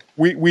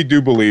 we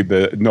do believe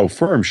that no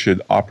firm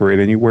should operate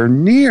anywhere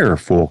near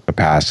full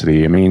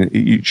capacity. I mean,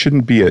 you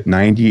shouldn't be at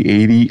 90,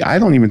 80. I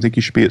don't even think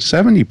you should be at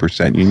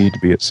 70%. You need to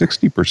be at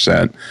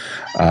 60%.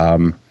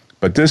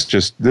 But this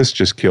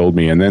just killed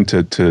me. And then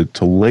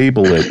to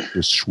label it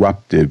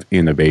disruptive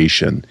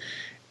innovation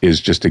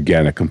is just,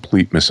 again, a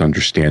complete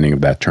misunderstanding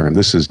of that term.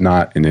 This is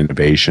not an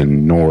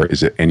innovation, nor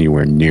is it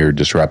anywhere near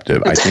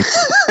disruptive. I think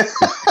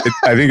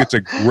it's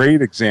a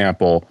great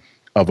example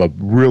of a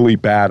really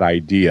bad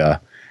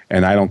idea,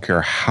 and I don't care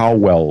how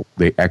well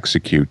they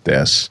execute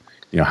this,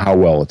 how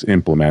well it's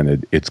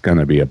implemented, it's going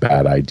to be a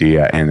bad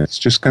idea, and it's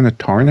just going to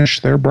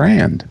tarnish their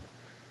brand.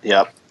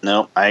 Yep.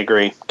 No, I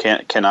agree.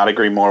 Cannot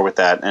agree more with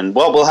that. And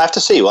we'll have to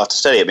see. We'll have to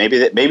study it.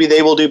 Maybe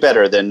they will do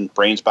better than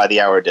Brains by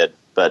the Hour did.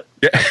 But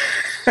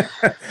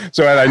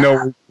so Ed, I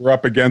know we're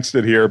up against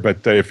it here,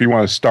 but if you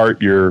want to start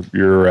your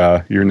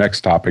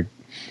next topic.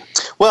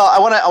 Well, I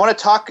want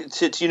to talk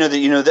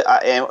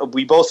to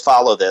we both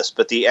follow this,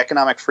 but the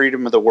Economic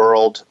Freedom of the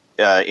World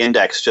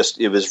Index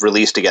it was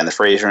released again. The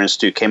Fraser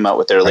Institute came out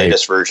with their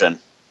latest version.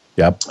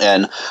 Yep.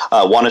 And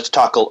wanted to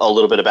talk a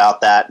little bit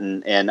about that,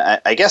 and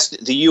I guess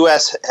the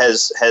U.S.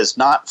 has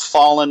not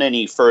fallen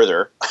any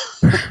further.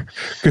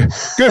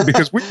 Good,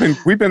 because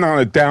we've been on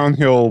a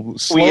downhill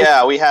slope.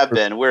 Yeah, we have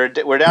been. We're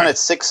down at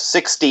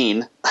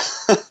 616,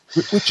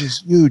 which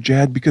is huge,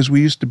 Ed, because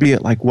we used to be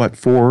at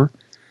 4.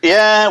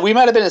 Yeah, we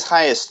might have been as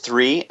high as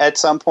 3 at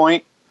some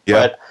point.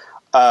 Yeah.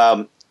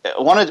 But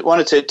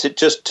wanted to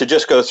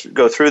just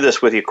go through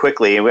this with you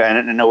quickly.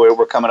 I know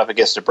we're coming up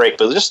against a break,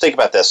 but just think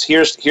about this.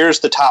 Here's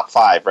the top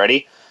 5.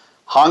 Ready?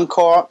 Hong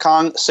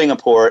Kong,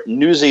 Singapore,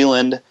 New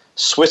Zealand,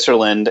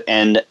 Switzerland,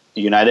 and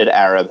United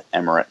Arab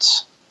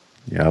Emirates.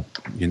 Yep.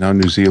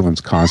 New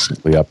Zealand's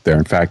constantly up there.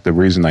 In fact, the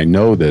reason I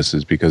know this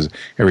is because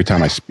every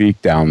time I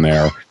speak down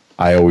there,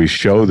 I always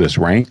show this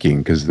ranking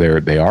because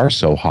they are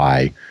so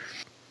high.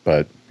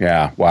 But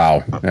yeah,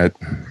 wow,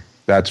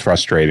 that's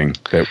frustrating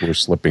that we're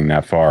slipping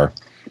that far.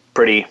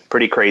 Pretty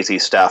crazy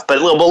stuff.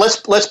 But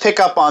let's pick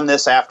up on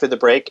this after the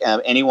break.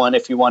 Anyone,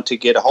 if you want to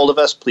get a hold of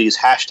us, please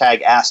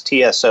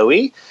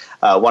 #AskTSOE.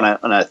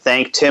 Want to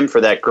thank Tim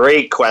for that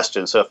great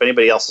question. So if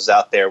anybody else is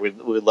out there, we'd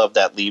love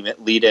that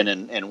lead in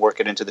and work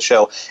it into the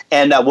show.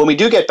 And when we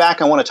do get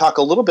back, I want to talk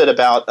a little bit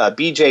about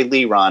BJ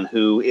Leron,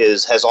 who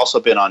has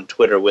also been on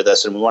Twitter with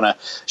us, and we want to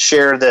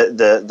share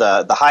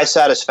the high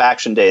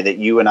satisfaction day that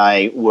you and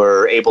I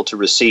were able to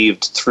receive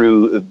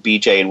through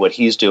BJ and what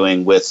he's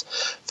doing with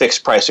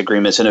fixed price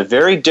agreements in a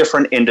very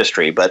different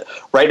industry. But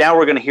right now,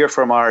 we're going to hear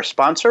from our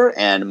sponsor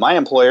and my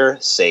employer,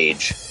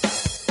 Sage.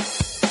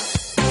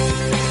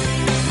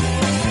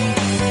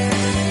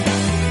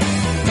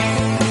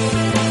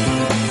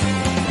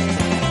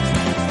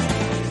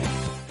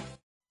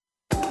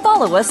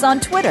 follow us on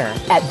Twitter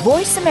at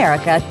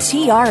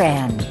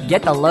VoiceAmericaTRN.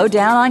 Get the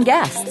lowdown on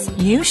guests,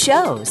 new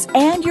shows,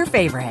 and your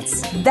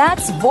favorites.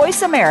 That's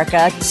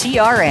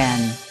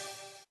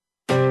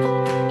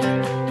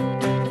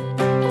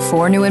VoiceAmericaTRN.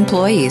 4 new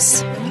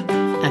employees,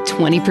 a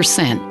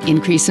 20%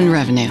 increase in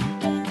revenue.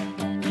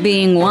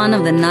 Being one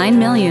of the 9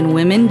 million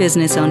women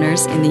business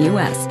owners in the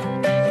U.S.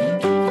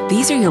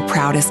 These are your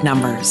proudest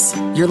numbers,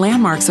 your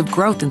landmarks of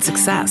growth and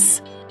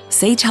success.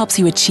 Sage helps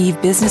you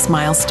achieve business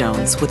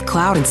milestones with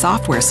cloud and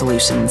software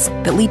solutions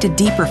that lead to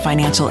deeper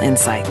financial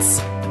insights.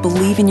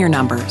 Believe in your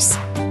numbers.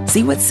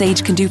 See what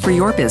Sage can do for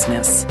your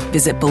business.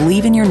 Visit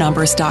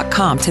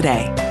BelieveInYourNumbers.com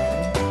today.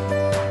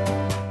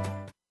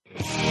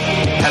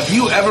 Have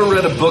you ever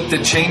read a book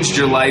that changed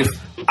your life?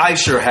 I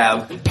sure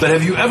have. But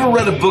have you ever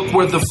read a book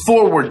where the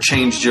foreword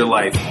changed your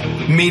life?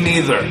 Me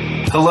neither.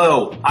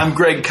 Hello, I'm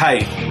Greg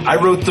Kite. I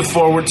wrote the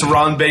foreword to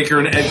Ron Baker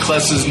and Ed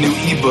Kless's new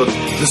ebook,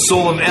 The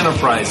Soul of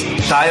Enterprise,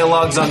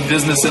 Dialogues on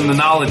Business and the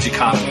Knowledge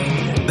Economy.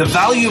 The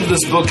value of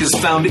this book is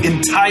found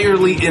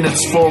entirely in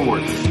its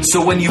foreword.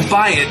 So when you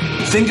buy it,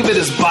 think of it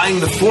as buying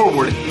the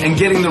foreword and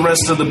getting the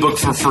rest of the book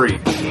for free.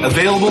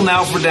 Available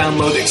now for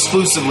download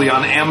exclusively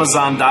on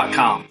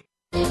Amazon.com.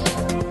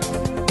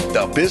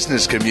 The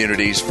business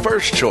community's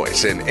first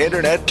choice in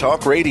Internet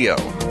Talk Radio.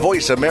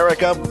 Voice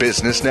America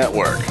Business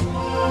Network.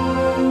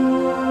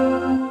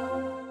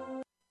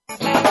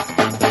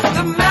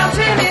 The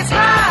mountain is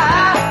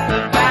high,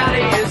 the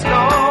valley is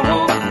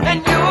low, and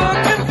you're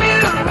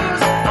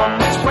confused on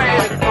which way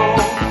to go.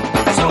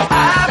 So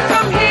I've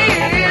come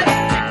here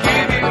to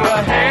give you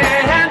a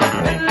hand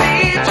and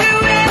lead you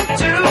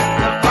into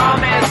the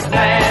promised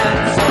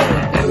land. So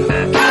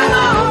come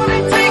on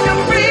and take a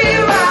free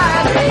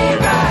ride.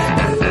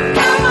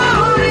 Come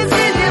on and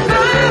sit in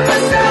by my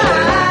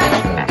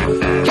side.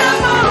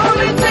 Come on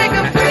and take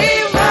a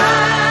free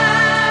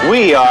ride.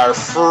 We are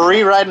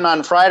free riding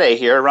on Friday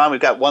here. Ron, we've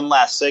got one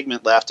last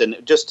segment left, and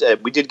just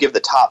we did give the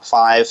top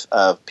 5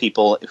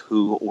 people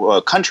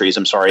countries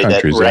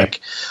that rank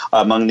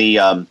among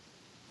the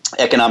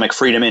Economic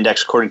Freedom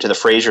Index according to the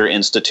Fraser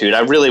Institute. I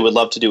really would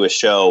love to do a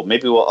show.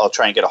 Maybe I'll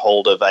try and get a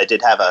hold of. I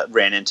did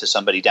ran into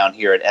somebody down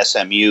here at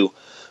SMU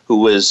who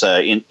was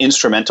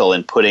instrumental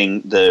in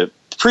putting the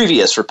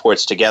previous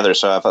reports together.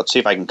 So I'll see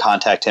if I can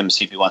contact him,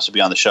 see if he wants to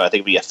be on the show. I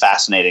think it'd be a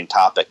fascinating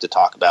topic to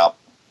talk about.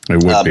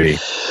 It would be.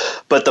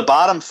 But the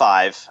bottom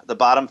five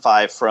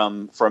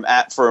from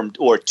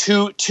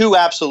two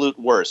absolute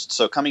worst.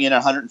 So coming in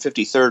at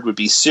 153rd would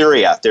be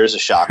Syria. There's a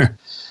shock.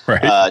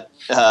 Right.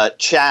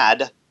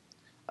 Chad,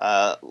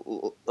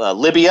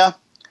 Libya,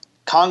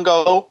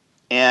 Congo,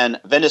 and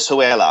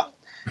Venezuela.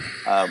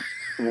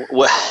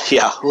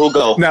 We'll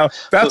go. Now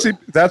that's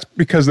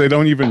because they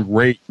don't even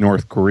rate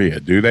North Korea,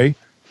 do they?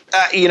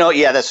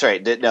 That's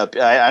right. No,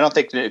 I don't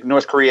think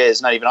North Korea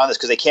is not even on this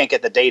because they can't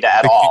get the data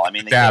at all. I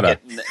mean, they can't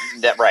get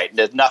that right.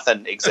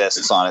 Nothing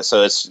exists on it,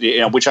 so it's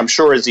which I'm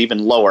sure is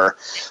even lower.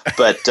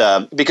 But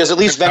because at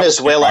least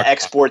Venezuela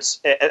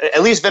exports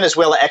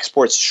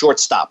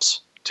shortstops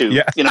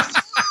to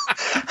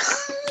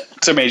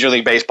to Major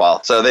League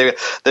Baseball, so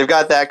they've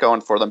got that going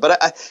for them.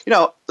 But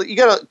you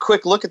got a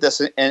quick look at this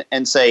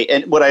and say,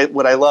 and what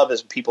I love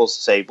is people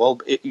say,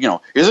 well,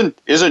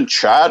 isn't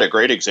Chad a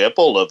great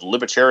example of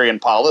libertarian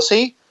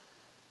policy?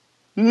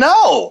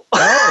 No,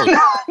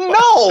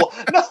 no,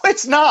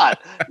 it's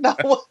not.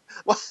 No,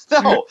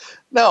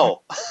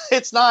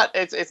 it's not.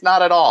 It's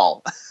not at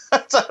all.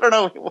 I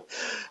don't know,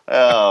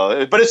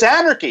 but it's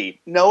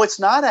anarchy. No, it's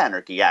not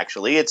anarchy.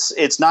 Actually,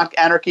 it's not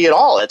anarchy at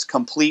all. It's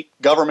complete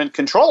government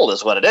control,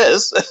 is what it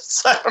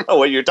is. I don't know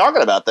what you're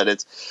talking about. That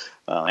it's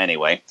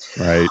anyway.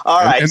 Right.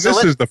 All right. And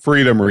this is the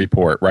Freedom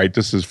Report, right?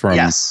 This is from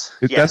yes.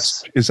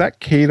 Is that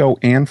Cato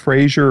and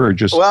Fraser or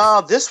just?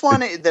 Well, this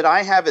one that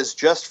I have is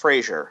just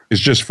Fraser.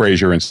 It's just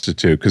Fraser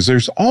Institute because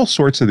there's all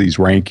sorts of these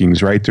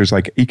rankings, right? There's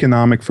like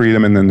economic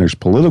freedom, and then there's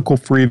political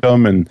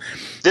freedom, and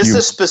this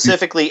is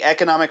specifically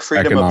Economic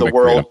Freedom of the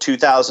World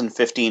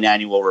 2015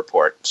 annual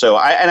report. So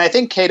I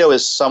think Cato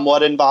is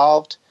somewhat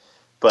involved,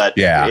 but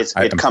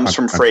it comes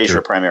from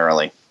Fraser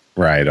primarily.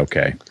 Right.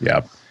 Okay.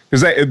 Yeah.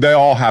 Because they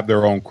all have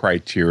their own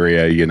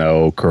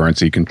criteria,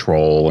 currency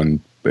control and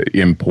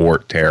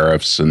import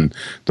tariffs and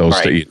those,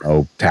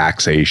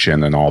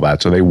 taxation and all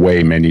that. So they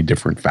weigh many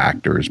different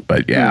factors.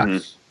 But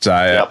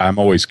so I'm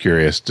always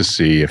curious to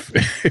see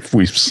if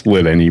we've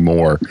slid any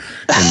more in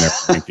their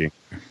thinking.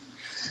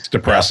 It's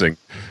depressing.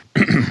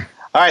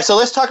 All right, so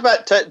let's talk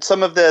about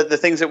some of the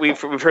things that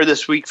we've heard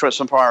this week from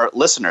some of our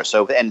listeners.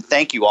 So, and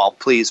thank you all,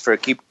 please, for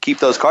keep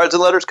those cards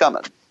and letters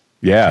coming.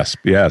 Yes,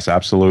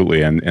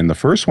 absolutely. And the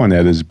first one,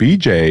 Ed, is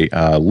BJ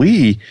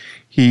Lee.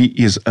 He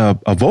is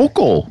a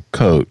vocal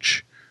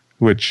coach,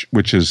 which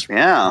is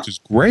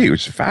great,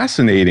 which is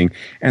fascinating.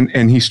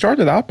 And he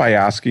started out by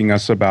asking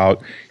us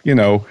about,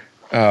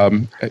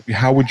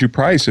 how would you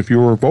price if you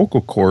were a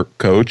vocal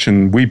coach?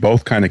 And we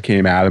both kind of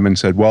came at him and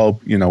said,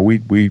 well,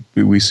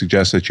 we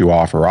suggest that you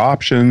offer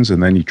options.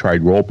 And then he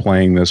tried role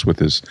playing this with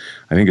his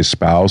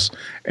spouse.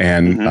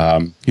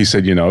 And he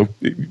said,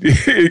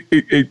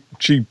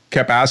 she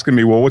kept asking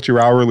me, well, what's your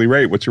hourly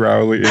rate? What's your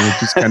hourly? And it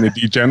just kind of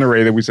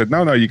degenerated. We said,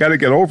 no, you got to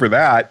get over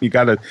that. You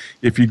got to,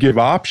 if you give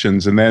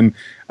options. And then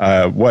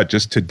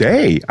just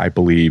today, I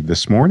believe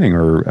this morning,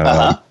 or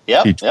he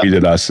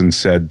tweeted us and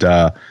said,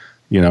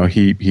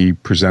 he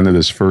presented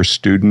his first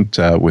student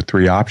with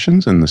 3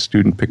 options, and the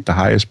student picked the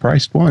highest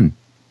priced one.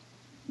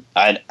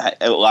 I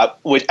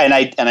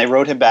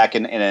wrote him back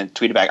and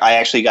tweeted back. I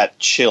actually got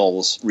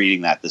chills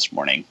reading that this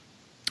morning.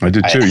 I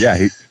did too.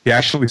 Yeah, he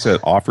actually said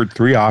offered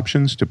 3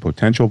 options to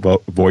potential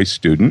voice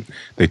student.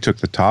 They took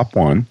the top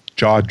one.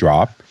 Jaw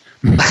drop.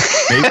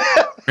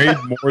 made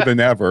more than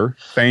ever.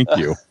 Thank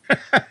you.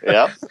 Yep.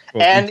 Well,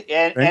 and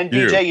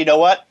BJ, you know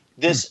what?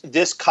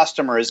 This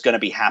customer is going to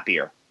be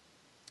happier.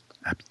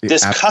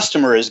 This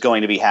customer is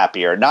going to be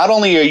happier. Not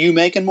only are you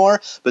making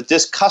more, but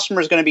this customer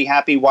is going to be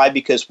happy. Why?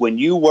 Because when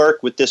you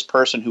work with this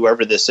person,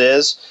 whoever this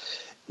is,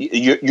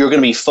 you're going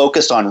to be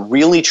focused on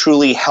really,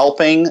 truly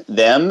helping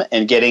them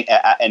and getting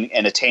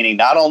and attaining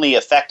not only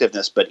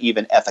effectiveness, but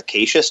even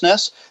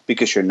efficaciousness,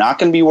 because you're not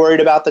going to be worried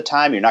about the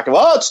time. You're not going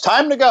to, it's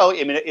time to go.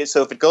 I mean,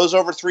 so if it goes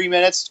over 3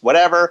 minutes,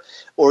 whatever,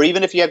 or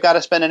even if you have got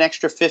to spend an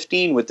extra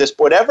 15 with this,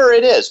 whatever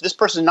it is, this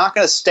person is not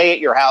going to stay at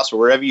your house or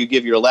wherever you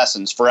give your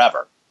lessons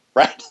forever.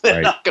 Right?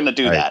 They're not going to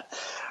do that,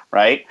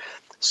 right?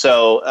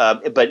 So,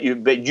 but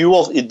you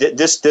will.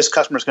 This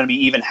customer is going to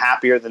be even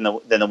happier than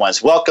the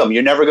ones. Welcome.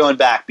 You're never going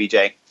back,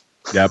 BJ.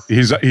 Yep,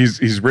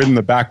 he's ridden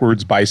the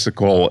backwards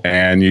bicycle,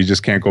 and you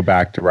just can't go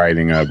back to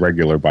riding a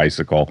regular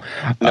bicycle.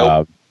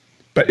 Nope.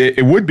 But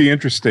it would be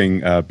interesting,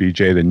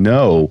 BJ, to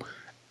know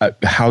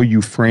how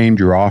you framed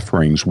your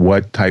offerings.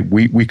 What type?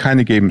 We kind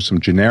of gave him some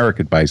generic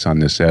advice on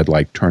this, Ed,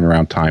 like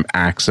turnaround time,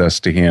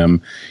 access to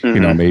him.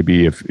 Mm-hmm.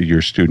 Maybe if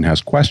your student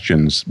has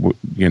questions,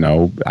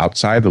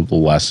 outside of the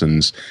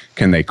lessons,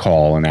 can they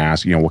call and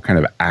ask? What kind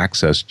of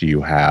access do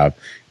you have?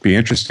 It'd be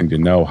interesting to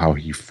know how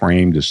he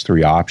framed his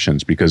 3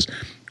 options, because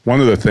one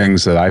of the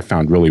things that I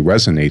found really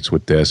resonates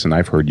with this, and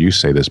I've heard you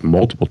say this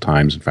multiple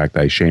times, in fact,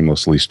 I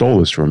shamelessly stole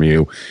this from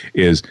you,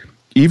 is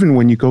even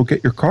when you go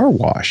get your car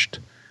washed,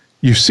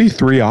 you see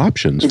 3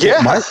 options.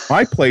 Yeah.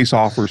 My place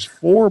offers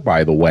 4,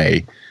 by the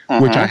way,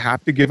 which I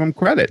have to give them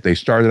credit. They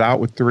started out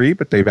with 3,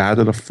 but they've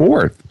added a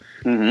 4th.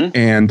 Mm-hmm.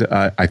 And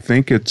I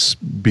think it's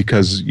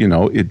because,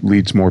 it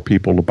leads more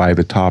people to buy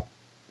the top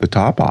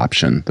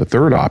option, the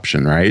 3rd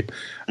option, right?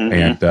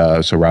 Mm-hmm.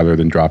 And so rather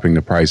than dropping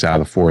the price out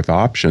of the 4th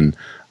option,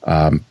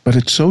 but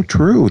it's so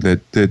true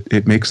that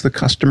it makes the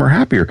customer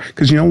happier.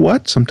 Because you know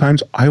what?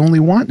 Sometimes I only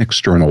want an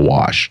external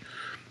wash.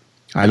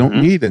 I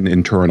don't need an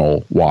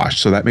internal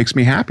wash. So that makes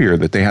me happier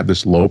that they have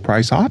this low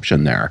price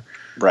option there.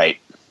 Right.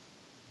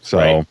 So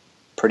right.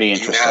 Pretty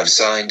interesting. You have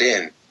signed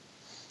in.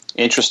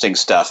 Interesting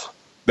stuff.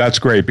 That's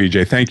great,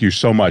 BJ. Thank you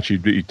so much.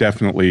 You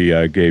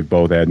definitely gave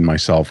both Ed and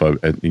myself an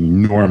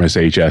enormous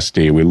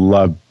HSD. We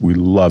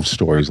love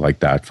stories like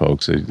that,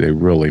 folks. They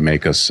really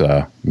make us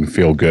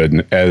feel good,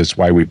 and that's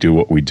why we do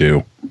what we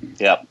do.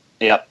 Yep.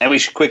 And we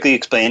should quickly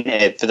explain,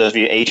 for those of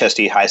you,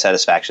 HSD, High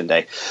Satisfaction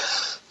Day.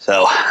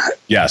 So,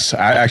 yes,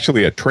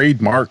 actually a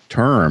trademark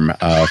term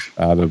out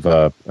of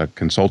a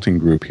consulting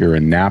group here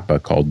in Napa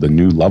called the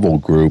New Level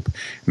Group, and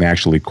they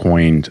actually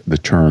coined the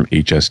term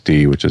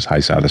HSD, which is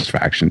High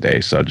Satisfaction Day.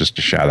 So just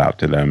a shout out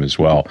to them as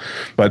well.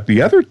 But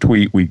the other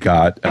tweet we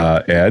got,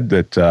 Ed,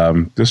 that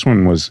this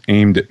one was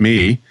aimed at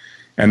me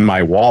and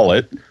my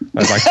wallet.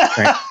 I'd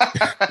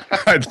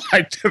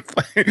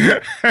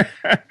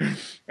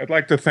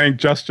like to thank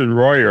Justin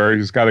Royer.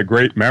 He's got a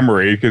great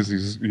memory because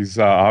he's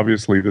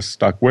obviously this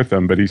stuck with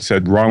him. But he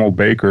said, Ronald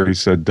Baker, he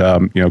said,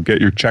 get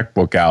your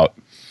checkbook out.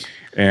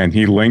 And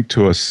he linked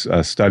to a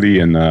study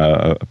in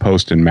a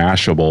post in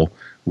Mashable,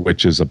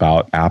 which is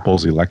about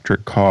Apple's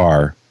electric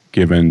car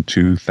given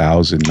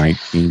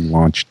 2019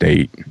 launch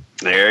date.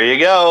 There you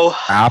go.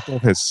 Apple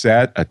has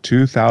set a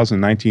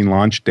 2019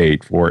 launch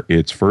date for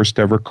its first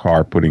ever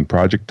car, putting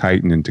Project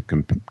Titan into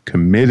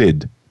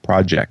committed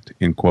project,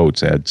 in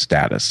quotes, Ed,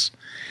 status.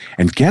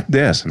 And get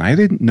this, and I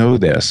didn't know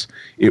this,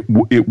 it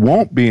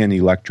won't be an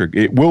electric,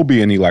 it will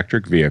be an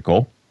electric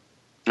vehicle.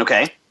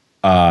 Okay.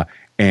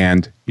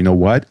 And you know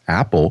what?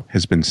 Apple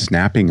has been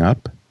snapping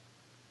up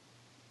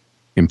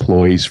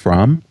employees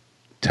from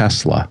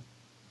Tesla.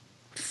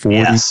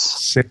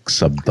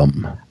 46 of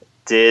them.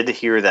 Did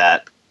hear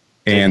that.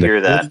 And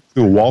according to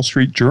the Wall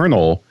Street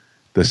Journal,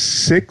 the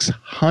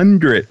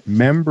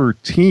 600-member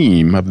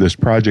team of this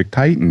Project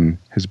Titan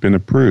has been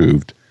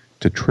approved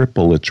to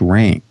triple its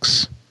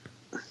ranks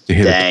to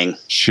hit a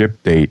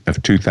ship date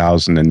of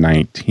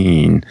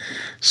 2019.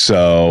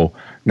 So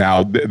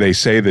now they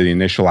say that the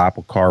initial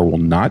Apple car will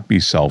not be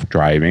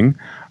self-driving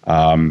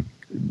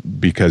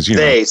because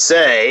they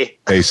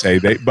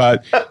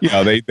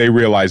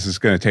realize it's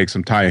going to take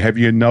some time. Have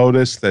you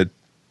noticed that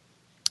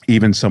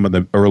even some of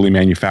the early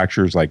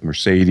manufacturers like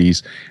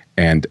Mercedes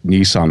and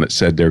Nissan that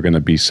said they're going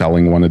to be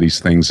selling one of these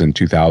things in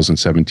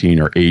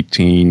 2017 or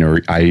 18, or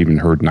I even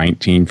heard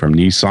 19 from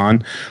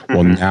Nissan. Mm-hmm.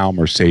 Well, now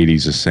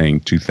Mercedes is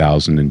saying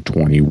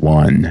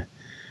 2021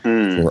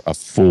 for a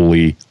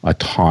fully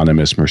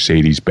autonomous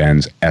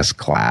Mercedes-Benz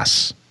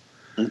S-Class.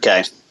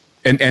 Okay.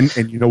 And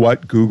you know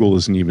what? Google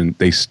isn't even,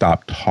 they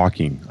stopped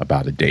talking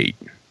about a date.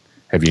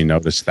 Have you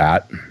noticed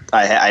that?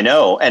 I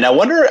know. And I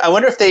wonder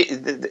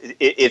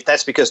if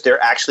that's because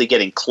they're actually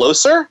getting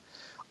closer,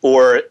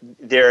 or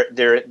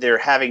they're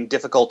having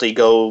difficulty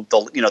go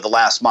the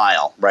last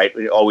mile, right?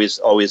 Always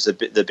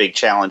the big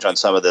challenge on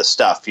some of this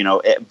stuff,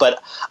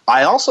 But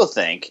I also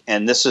think,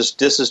 and this is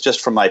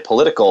just from my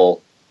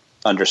political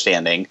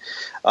understanding,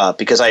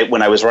 because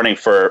when I was running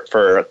for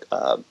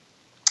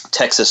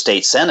Texas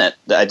State Senate,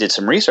 I did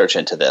some research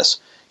into this.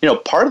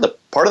 Part of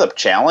the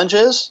challenge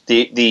is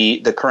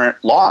the current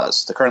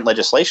laws, the current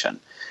legislation.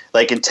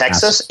 Like in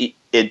Texas,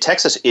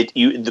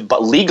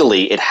 but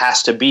legally it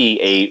has to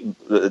be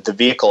the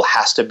vehicle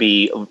has to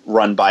be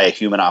run by a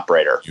human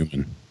operator.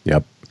 Human.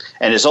 Yep.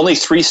 And there's only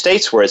 3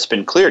 states where it's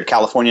been cleared: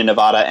 California,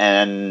 Nevada,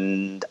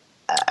 and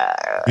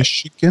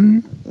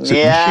Michigan.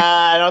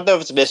 I don't know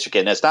if it's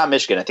Michigan. It's not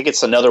Michigan. I think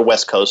it's another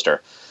West Coaster.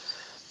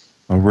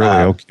 Oh, really?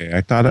 Okay.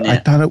 I thought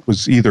it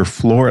was either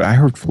Florida. I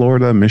heard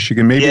Florida,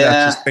 Michigan. Maybe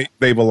that's just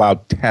they've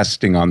allowed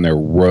testing on their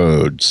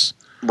roads.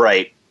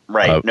 Right.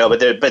 No,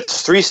 but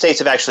 3 states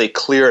have actually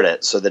cleared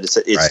it so that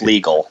it's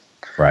legal.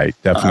 Right.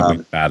 Definitely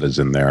Nevada's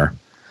in there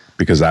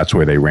because that's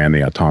where they ran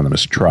the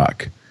autonomous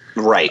truck.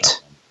 Right.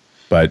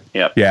 But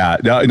no,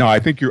 I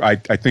think you're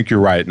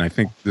right, and I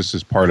think this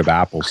is part of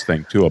Apple's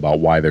thing too about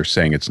why they're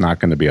saying it's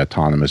not going to be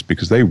autonomous,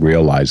 because they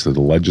realize that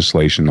the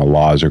legislation, the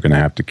laws are going to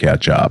have to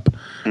catch up,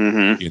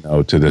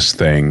 to this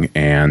thing,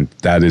 and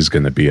that is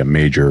going to be a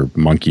major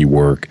monkey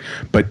work.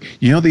 But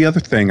the other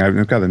thing,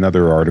 I've got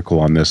another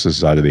article on this. This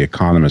is out of The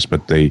Economist,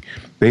 but they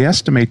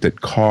estimate that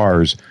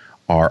cars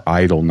are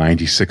idle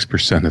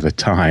 96% of the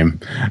time,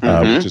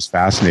 which is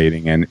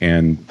fascinating.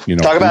 And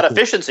talk about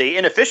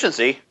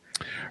inefficiency.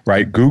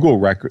 Right. Google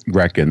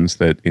reckons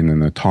that in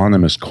an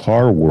autonomous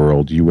car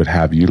world, you would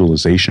have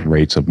utilization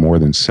rates of more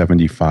than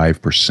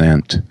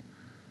 75%.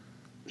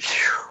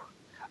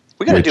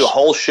 We got to do a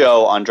whole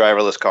show on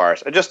driverless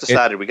cars. I just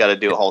decided we got to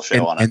do a whole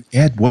show on it. And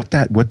Ed,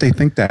 what they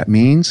think that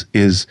means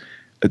is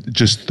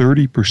just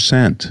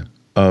 30%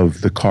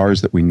 of the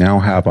cars that we now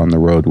have on the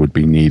road would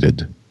be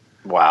needed.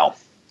 Wow.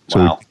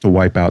 So to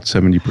wipe out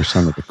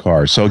 70% of the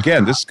cars. So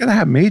again, this is going to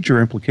have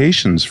major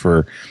implications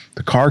for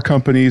the car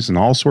companies and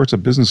all sorts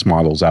of business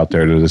models out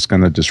there that it's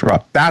going to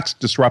disrupt. That's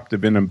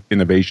disruptive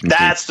innovation.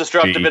 That's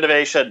disruptive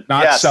innovation.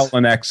 Not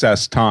selling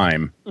excess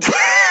time.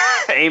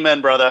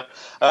 Amen, brother.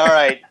 All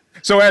right.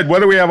 So Ed,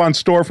 what do we have on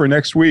store for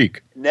next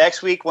week?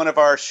 Next week, one of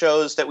our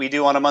shows that we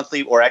do on a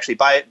monthly, or actually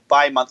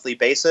bi-monthly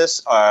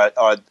basis, are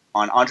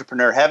on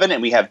Entrepreneur Heaven,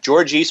 and we have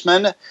George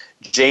Eastman,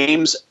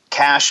 James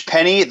Cash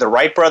Penny, the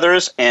Wright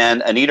brothers,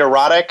 and Anita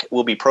Roddick.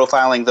 Will be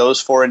profiling those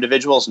 4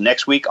 individuals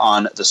next week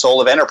on The Soul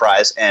of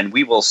Enterprise, and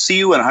we will see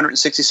you in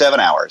 167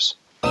 hours.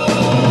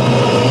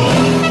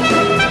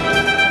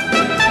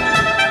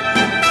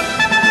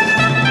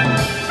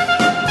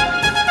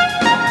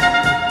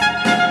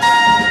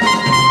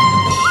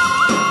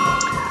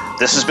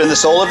 This has been The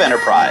Soul of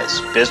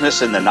Enterprise,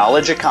 Business in the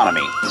Knowledge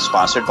Economy,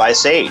 sponsored by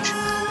Sage,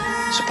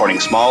 supporting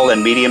small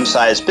and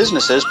medium-sized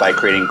businesses by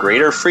creating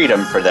greater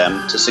freedom for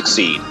them to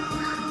succeed.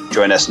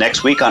 Join us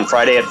next week on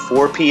Friday at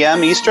 4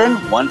 p.m. Eastern,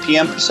 1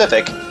 p.m.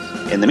 Pacific.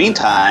 In the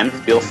meantime,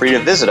 feel free to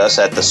visit us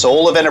at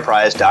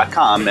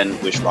thesoulofenterprise.com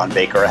and wish Ron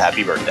Baker a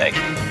happy birthday.